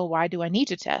wondering, well, why do I need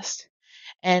to test?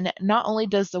 And not only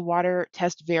does the water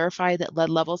test verify that lead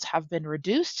levels have been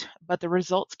reduced, but the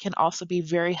results can also be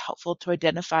very helpful to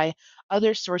identify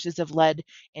other sources of lead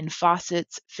in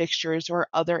faucets, fixtures, or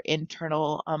other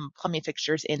internal plumbing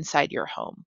fixtures inside your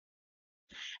home.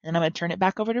 And I'm going to turn it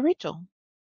back over to Rachel.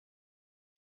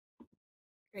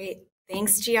 Great.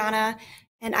 Thanks, Gianna.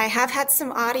 And I have had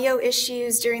some audio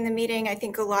issues during the meeting. I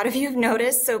think a lot of you have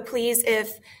noticed. So please,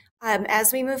 if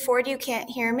as we move forward, you can't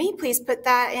hear me, please put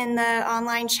that in the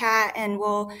online chat and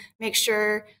we'll make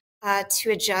sure to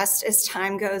adjust as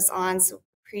time goes on. So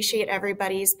appreciate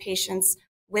everybody's patience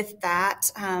with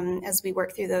that as we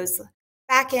work through those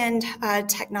back-end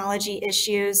technology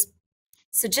issues.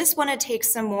 So just want to take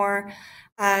some more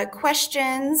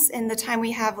questions in the time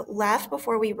we have left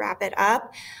before we wrap it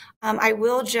up. I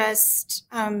will just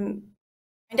remind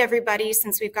everybody,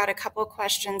 since we've got a couple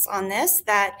questions on this,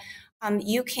 that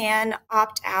you can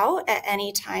opt out at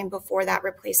any time before that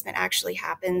replacement actually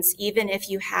happens, even if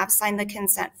you have signed the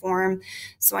consent form.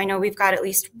 So I know we've got at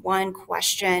least one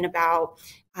question about,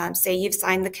 say you've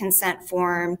signed the consent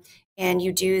form and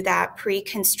you do that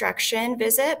pre-construction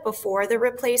visit before the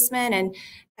replacement,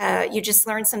 and you just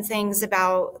learn some things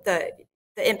about the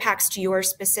impacts to your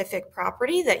specific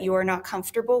property that you are not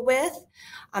comfortable with.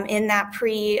 In that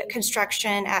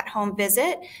pre-construction at-home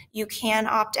visit, you can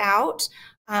opt out.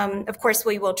 Of course,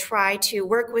 we will try to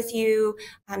work with you,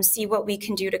 see what we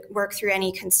can do to work through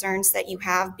any concerns that you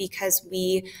have, because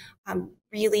we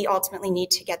really ultimately need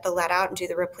to get the lead out and do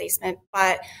the replacement.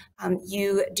 But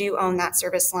you do own that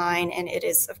service line, and it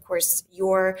is, of course,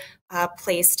 your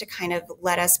place to kind of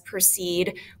let us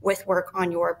proceed with work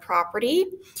on your property.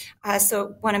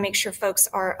 So want to make sure folks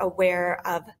are aware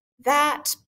of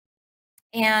that.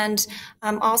 And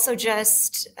also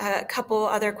just a couple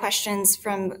other questions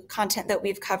from content that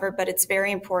we've covered, but it's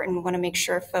very important. We want to make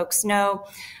sure folks know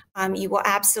you will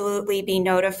absolutely be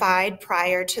notified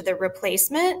prior to the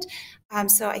replacement.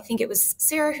 So I think it was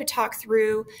Sarah who talked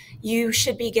through, you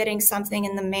should be getting something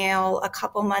in the mail a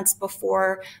couple months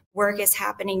before work is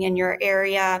happening in your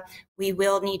area. We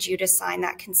will need you to sign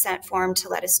that consent form to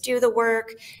let us do the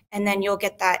work. And then you'll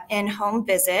get that in-home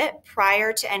visit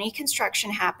prior to any construction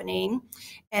happening.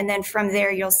 And then from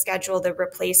there, you'll schedule the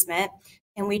replacement.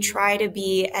 And we try to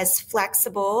be as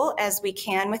flexible as we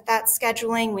can with that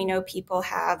scheduling. We know people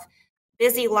have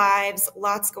busy lives,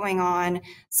 lots going on.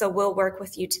 So we'll work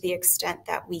with you to the extent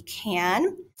that we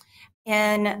can.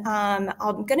 And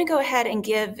I'm going to go ahead and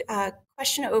give a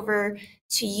question over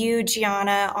to you,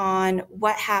 Gianna, on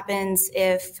what happens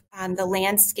if the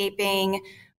landscaping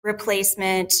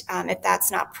replacement if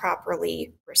that's not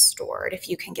properly restored. If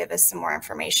you can give us some more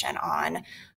information on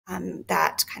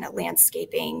that kind of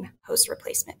landscaping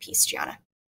post-replacement piece, Gianna.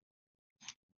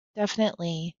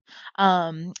 Definitely.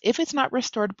 If it's not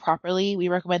restored properly, we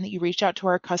recommend that you reach out to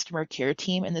our customer care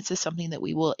team, and this is something that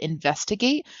we will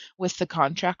investigate with the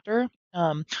contractor.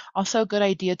 Also, a good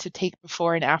idea to take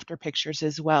before and after pictures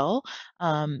as well,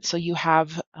 so you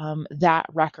have that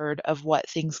record of what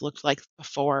things looked like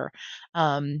before.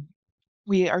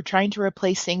 We are trying to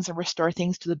replace things and restore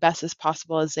things to the best as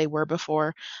possible as they were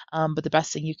before. But the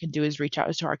best thing you can do is reach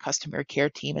out to our customer care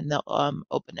team, and they'll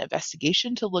open an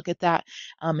investigation to look at that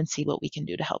and see what we can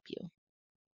do to help you.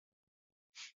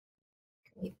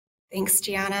 Great. Thanks,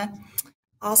 Gianna.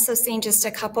 Also seeing just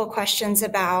a couple questions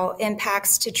about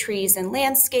impacts to trees and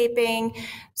landscaping.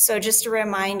 So just a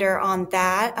reminder on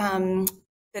that,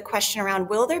 the question around,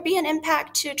 will there be an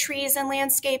impact to trees and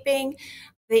landscaping?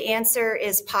 The answer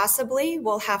is possibly.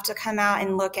 We'll have to come out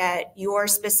and look at your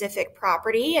specific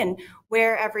property and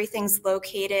where everything's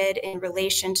located in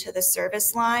relation to the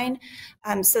service line.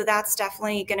 So that's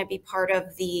definitely going to be part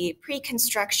of the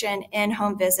pre-construction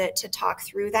in-home visit to talk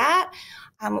through that.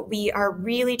 We are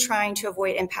really trying to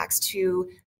avoid impacts to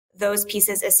those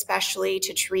pieces, especially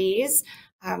to trees.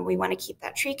 We want to keep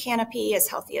that tree canopy as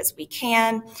healthy as we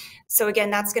can. So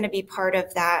again, that's going to be part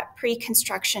of that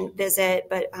pre-construction visit,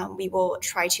 but we will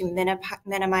try to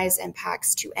minimize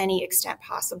impacts to any extent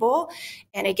possible.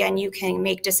 And again, you can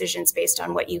make decisions based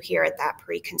on what you hear at that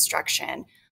pre-construction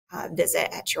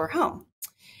visit at your home.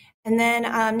 And then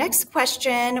next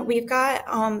question, we've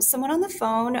got someone on the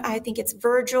phone, I think it's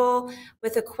Virgil,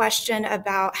 with a question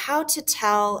about how to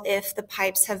tell if the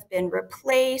pipes have been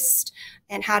replaced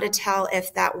and how to tell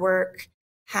if that work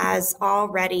has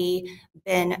already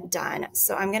been done.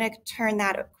 So I'm going to turn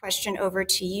that question over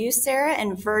to you, Sarah.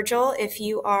 And Virgil, if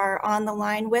you are on the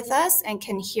line with us and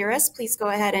can hear us, please go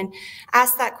ahead and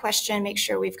ask that question. Make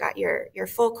sure we've got your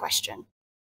full question.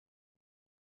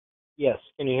 Yes,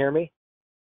 can you hear me?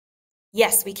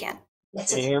 Yes, we can.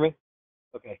 Can you hear me?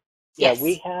 Okay. Yes. Yeah,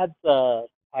 we had the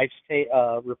pipes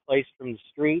replaced from the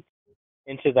street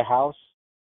into the house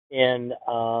in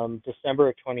December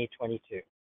of 2022.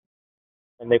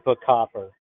 And they put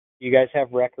copper. Do you guys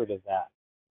have record of that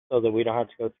so that we don't have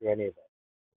to go through any of it?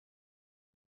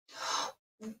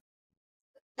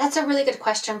 That's a really good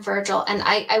question, Virgil. And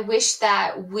I wish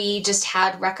that we just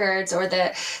had records, or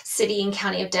the city and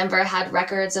county of Denver had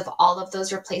records of all of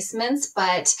those replacements,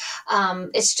 but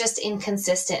it's just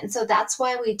inconsistent. And so that's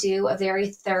why we do a very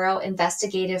thorough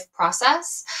investigative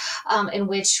process in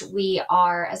which we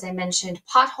are, as I mentioned,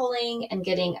 potholing and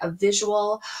getting a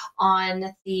visual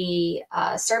on the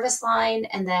service line.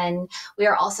 And then we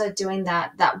are also doing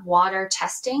that water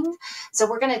testing. So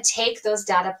we're going to take those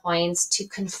data points to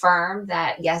confirm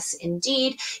that, yes,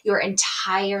 indeed, your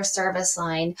entire service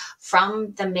line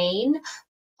from the main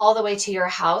all the way to your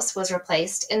house was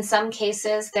replaced. In some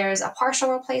cases, there's a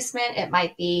partial replacement. It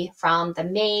might be from the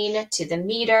main to the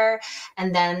meter,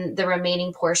 and then the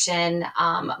remaining portion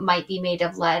might be made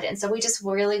of lead. And so we just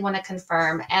really want to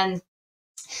confirm. And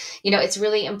it's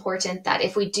really important that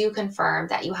if we do confirm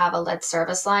that you have a lead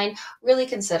service line, really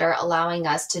consider allowing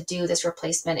us to do this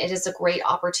replacement. It is a great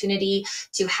opportunity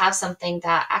to have something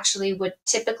that actually would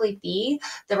typically be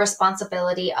the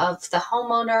responsibility of the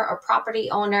homeowner or property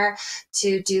owner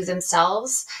to do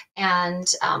themselves. And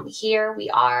here we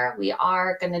are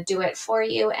going to do it for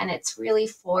you. And it's really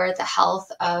for the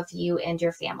health of you and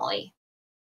your family.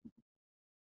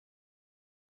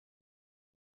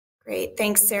 Great.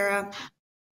 Thanks, Sarah.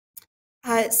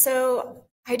 So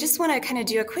I just want to kind of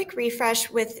do a quick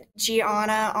refresh with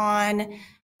Gianna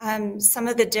on some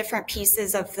of the different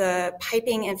pieces of the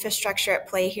piping infrastructure at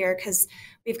play here, because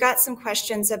we've got some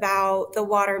questions about the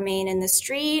water main in the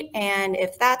street and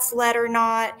if that's lead or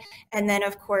not. And then,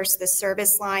 of course, the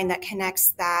service line that connects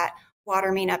that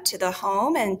water main up to the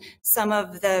home and some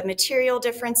of the material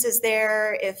differences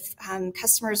there, if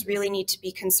customers really need to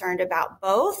be concerned about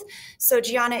both. So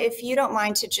Gianna, if you don't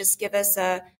mind to just give us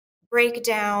a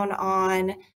breakdown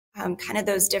on kind of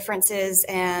those differences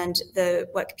and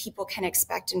what people can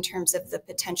expect in terms of the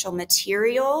potential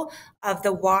material of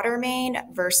the water main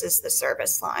versus the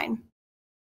service line.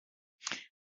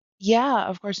 Yeah,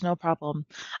 of course, no problem.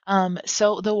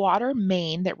 So the water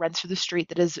main that runs through the street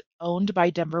that is owned by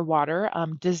Denver Water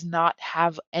does not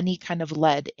have any kind of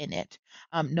lead in it.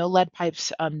 No lead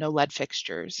pipes, no lead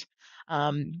fixtures.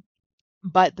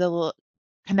 But the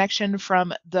connection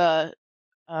from the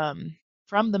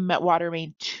from the water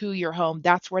main to your home,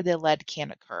 that's where the lead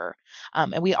can occur.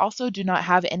 And we also do not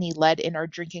have any lead in our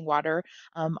drinking water.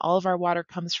 All of our water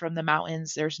comes from the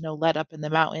mountains. There's no lead up in the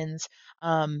mountains,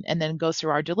 and then goes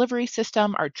through our delivery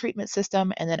system, our treatment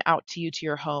system, and then out to you to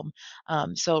your home.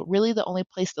 So really the only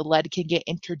place the lead can get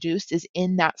introduced is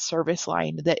in that service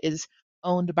line that is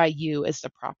owned by you as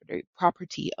the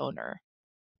property owner.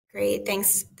 Great,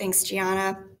 thanks,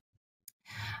 Gianna.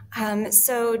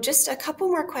 So just a couple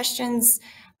more questions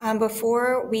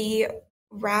before we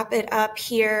wrap it up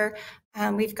here.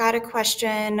 We've got a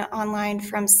question online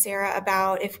from Sarah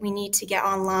about if we need to get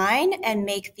online and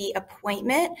make the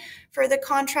appointment for the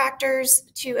contractors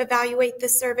to evaluate the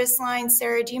service line.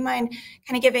 Sarah, do you mind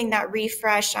kind of giving that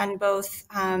refresh on both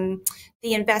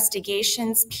the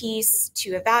investigations piece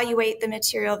to evaluate the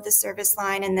material of the service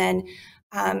line, and then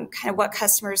kind of what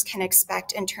customers can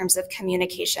expect in terms of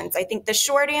communications? I think the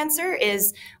short answer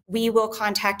is we will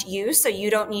contact you, so you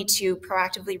don't need to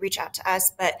proactively reach out to us,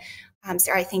 but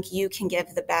Sarah, I think you can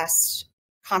give the best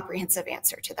comprehensive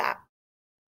answer to that.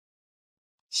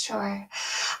 Sure.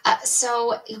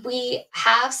 So we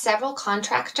have several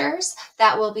contractors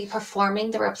that will be performing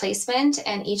the replacement,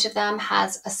 and each of them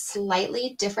has a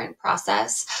slightly different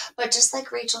process. But just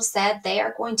like Rachel said, they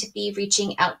are going to be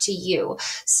reaching out to you.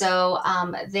 So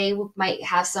they might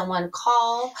have someone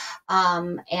call,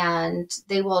 and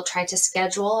they will try to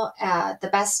schedule the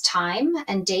best time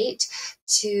and date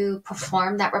to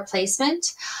perform that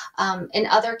replacement. In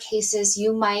other cases,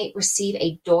 you might receive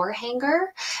a door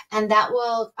hanger, and that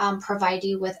will provide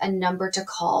you with a number to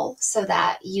call so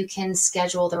that you can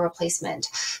schedule the replacement.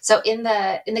 So in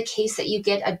the case that you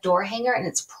get a door hanger and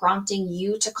it's prompting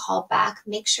you to call back,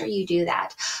 make sure you do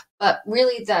that. But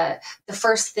really the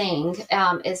first thing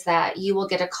is that you will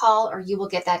get a call, or you will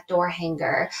get that door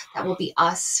hanger. That will be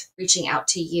us reaching out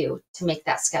to you to make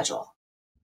that schedule.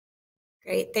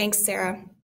 Great, thanks, Sarah.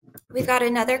 We've got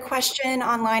another question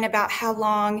online about how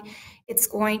long it's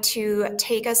going to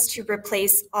take us to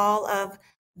replace all of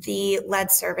the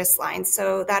lead service lines.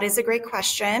 So that is a great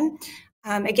question.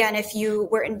 Again, if you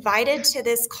were invited to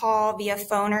this call via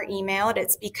phone or email,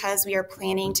 it's because we are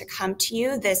planning to come to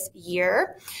you this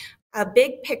year. A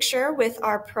big picture with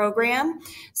our program.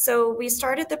 So we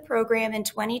started the program in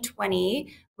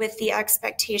 2020 with the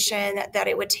expectation that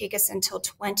it would take us until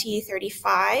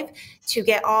 2035 to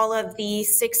get all of the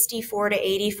 64 to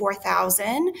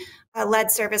 84,000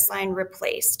 lead service line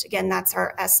replaced. Again, that's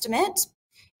our estimate.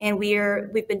 And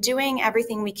we've been doing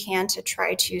everything we can to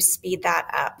try to speed that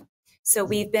up. So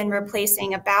we've been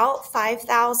replacing about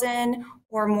 5,000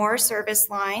 or more service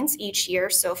lines each year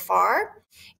so far.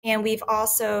 And we've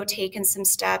also taken some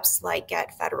steps like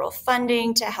get federal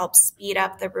funding to help speed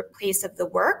up the pace of the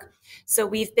work. So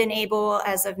we've been able,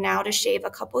 as of now, to shave a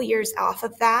couple years off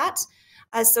of that.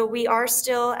 So we are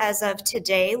still, as of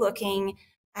today, looking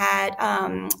at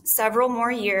several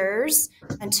more years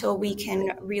until we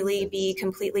can really be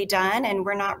completely done. And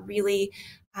we're not really,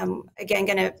 again,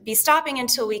 going to be stopping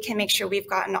until we can make sure we've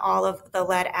gotten all of the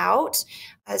lead out.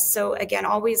 So again,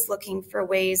 always looking for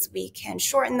ways we can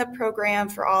shorten the program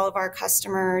for all of our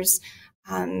customers.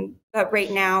 But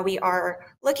right now we are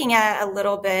looking at a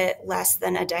little bit less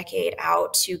than a decade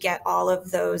out to get all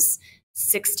of those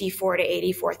 64 to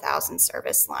 84,000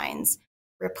 service lines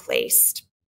replaced.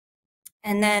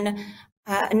 And then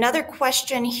another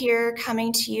question here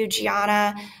coming to you,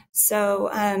 Gianna. So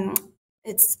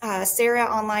it's Sarah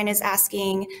online is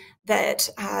asking that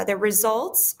the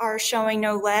results are showing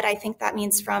no lead. I think that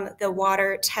means from the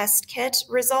water test kit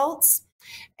results.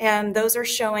 And those are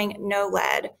showing no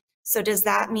lead. So does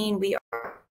that mean we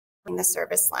are in the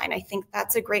service line? I think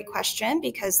that's a great question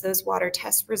because those water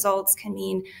test results can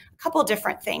mean a couple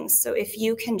different things. So if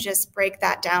you can just break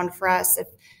that down for us, if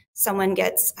someone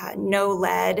gets no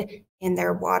lead in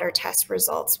their water test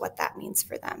results, what that means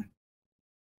for them.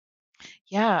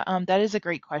 Yeah, that is a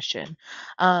great question.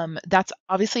 That's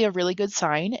obviously a really good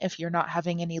sign if you're not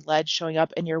having any lead showing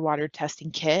up in your water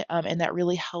testing kit, and that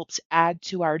really helps add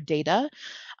to our data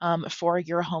for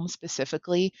your home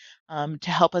specifically to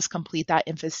help us complete that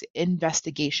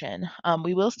investigation.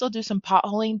 We will still do some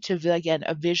potholing to, again,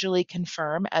 visually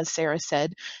confirm, as Sarah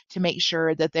said, to make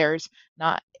sure that there's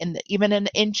not even an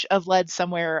inch of lead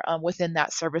somewhere within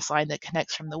that service line that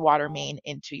connects from the water main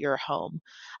into your home.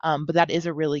 But that is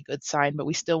a really good sign. But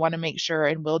we still want to make sure,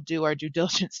 and we'll do our due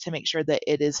diligence to make sure that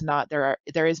it is not there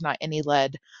is not any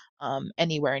lead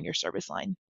anywhere in your service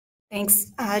line.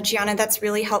 Thanks, Gianna. That's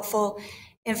really helpful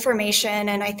information,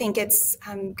 and I think it's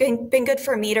been good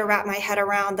for me to wrap my head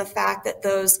around the fact that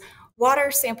those water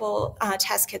sample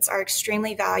test kits are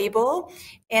extremely valuable,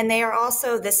 and they are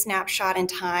also the snapshot in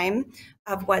time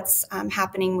of what's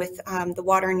happening with the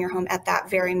water in your home at that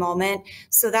very moment.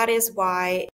 So that is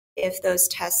why if those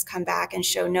tests come back and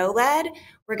show no lead,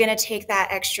 we're going to take that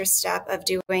extra step of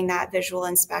doing that visual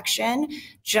inspection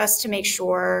just to make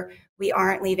sure we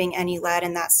aren't leaving any lead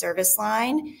in that service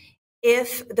line.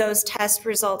 If those test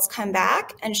results come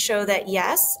back and show that,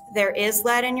 yes, there is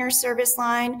lead in your service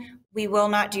line, we will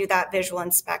not do that visual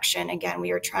inspection. Again,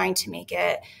 we are trying to make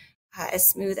it as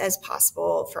smooth as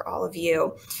possible for all of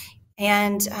you.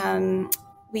 And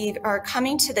we are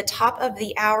coming to the top of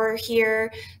the hour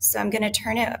here, so I'm going to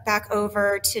turn it back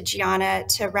over to Gianna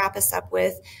to wrap us up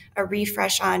with a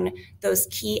refresh on those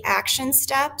key action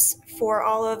steps for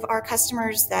all of our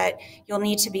customers that you'll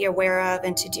need to be aware of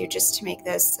and to do just to make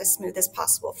this as smooth as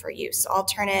possible for you. So I'll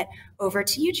turn it over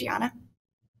to you, Gianna.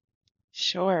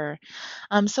 Sure.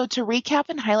 So to recap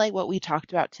and highlight what we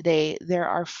talked about today, there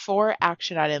are 4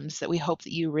 action items that we hope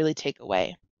that you really take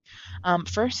away.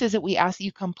 First is that we ask that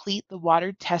you complete the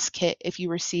water test kit if you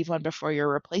receive one before your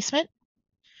replacement.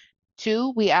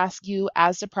 2, we ask you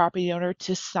as the property owner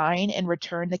to sign and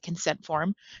return the consent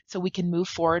form so we can move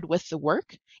forward with the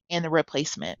work and the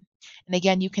replacement. And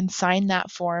again, you can sign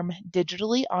that form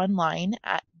digitally online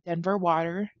at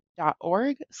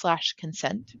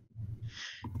denverwater.org/consent.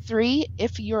 3,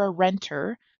 if you're a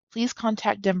renter, please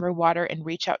contact Denver Water and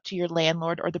reach out to your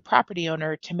landlord or the property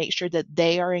owner to make sure that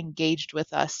they are engaged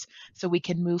with us so we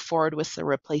can move forward with the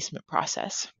replacement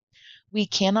process. We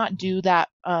cannot do that.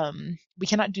 We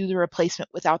cannot do the replacement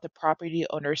without the property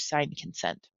owner's signed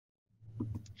consent.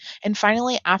 And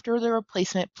finally, after the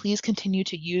replacement, please continue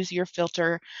to use your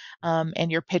filter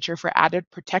and your pitcher for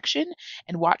added protection,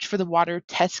 and watch for the water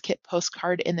test kit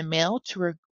postcard in the mail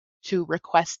to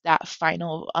request that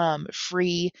final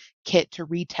free kit to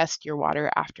retest your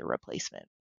water after replacement.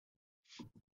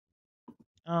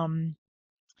 And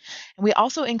we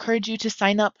also encourage you to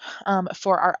sign up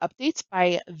for our updates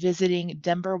by visiting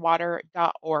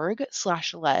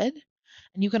denverwater.org/lead.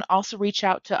 And you can also reach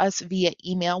out to us via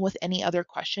email with any other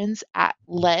questions at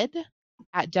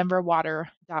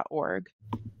lead@denverwater.org.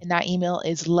 And that email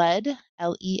is lead,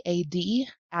 L-E-A-D,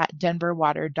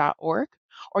 @denverwater.org.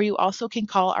 Or you also can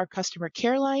call our customer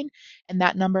care line, and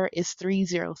that number is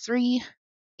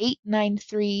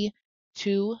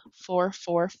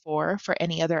 303-893-2444 for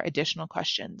any other additional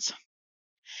questions.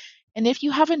 And if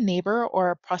you have a neighbor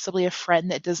or possibly a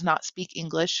friend that does not speak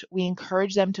English, we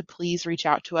encourage them to please reach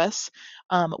out to us.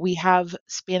 We have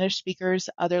Spanish speakers,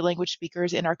 other language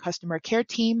speakers in our customer care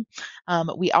team.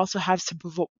 We also have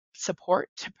support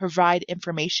to provide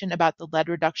information about the lead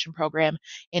reduction program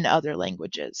in other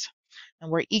languages.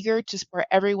 And we're eager to support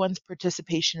everyone's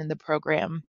participation in the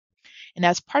program. And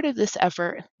as part of this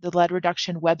effort, the lead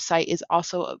reduction website is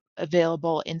also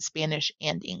available in Spanish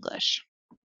and English.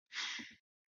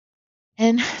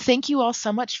 And thank you all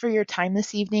so much for your time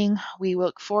this evening. We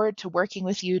look forward to working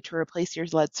with you to replace your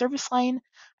lead service line.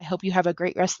 I hope you have a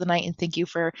great rest of the night, and thank you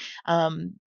for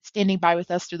standing by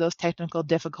with us through those technical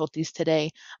difficulties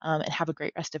today, and have a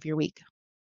great rest of your week.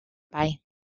 Bye.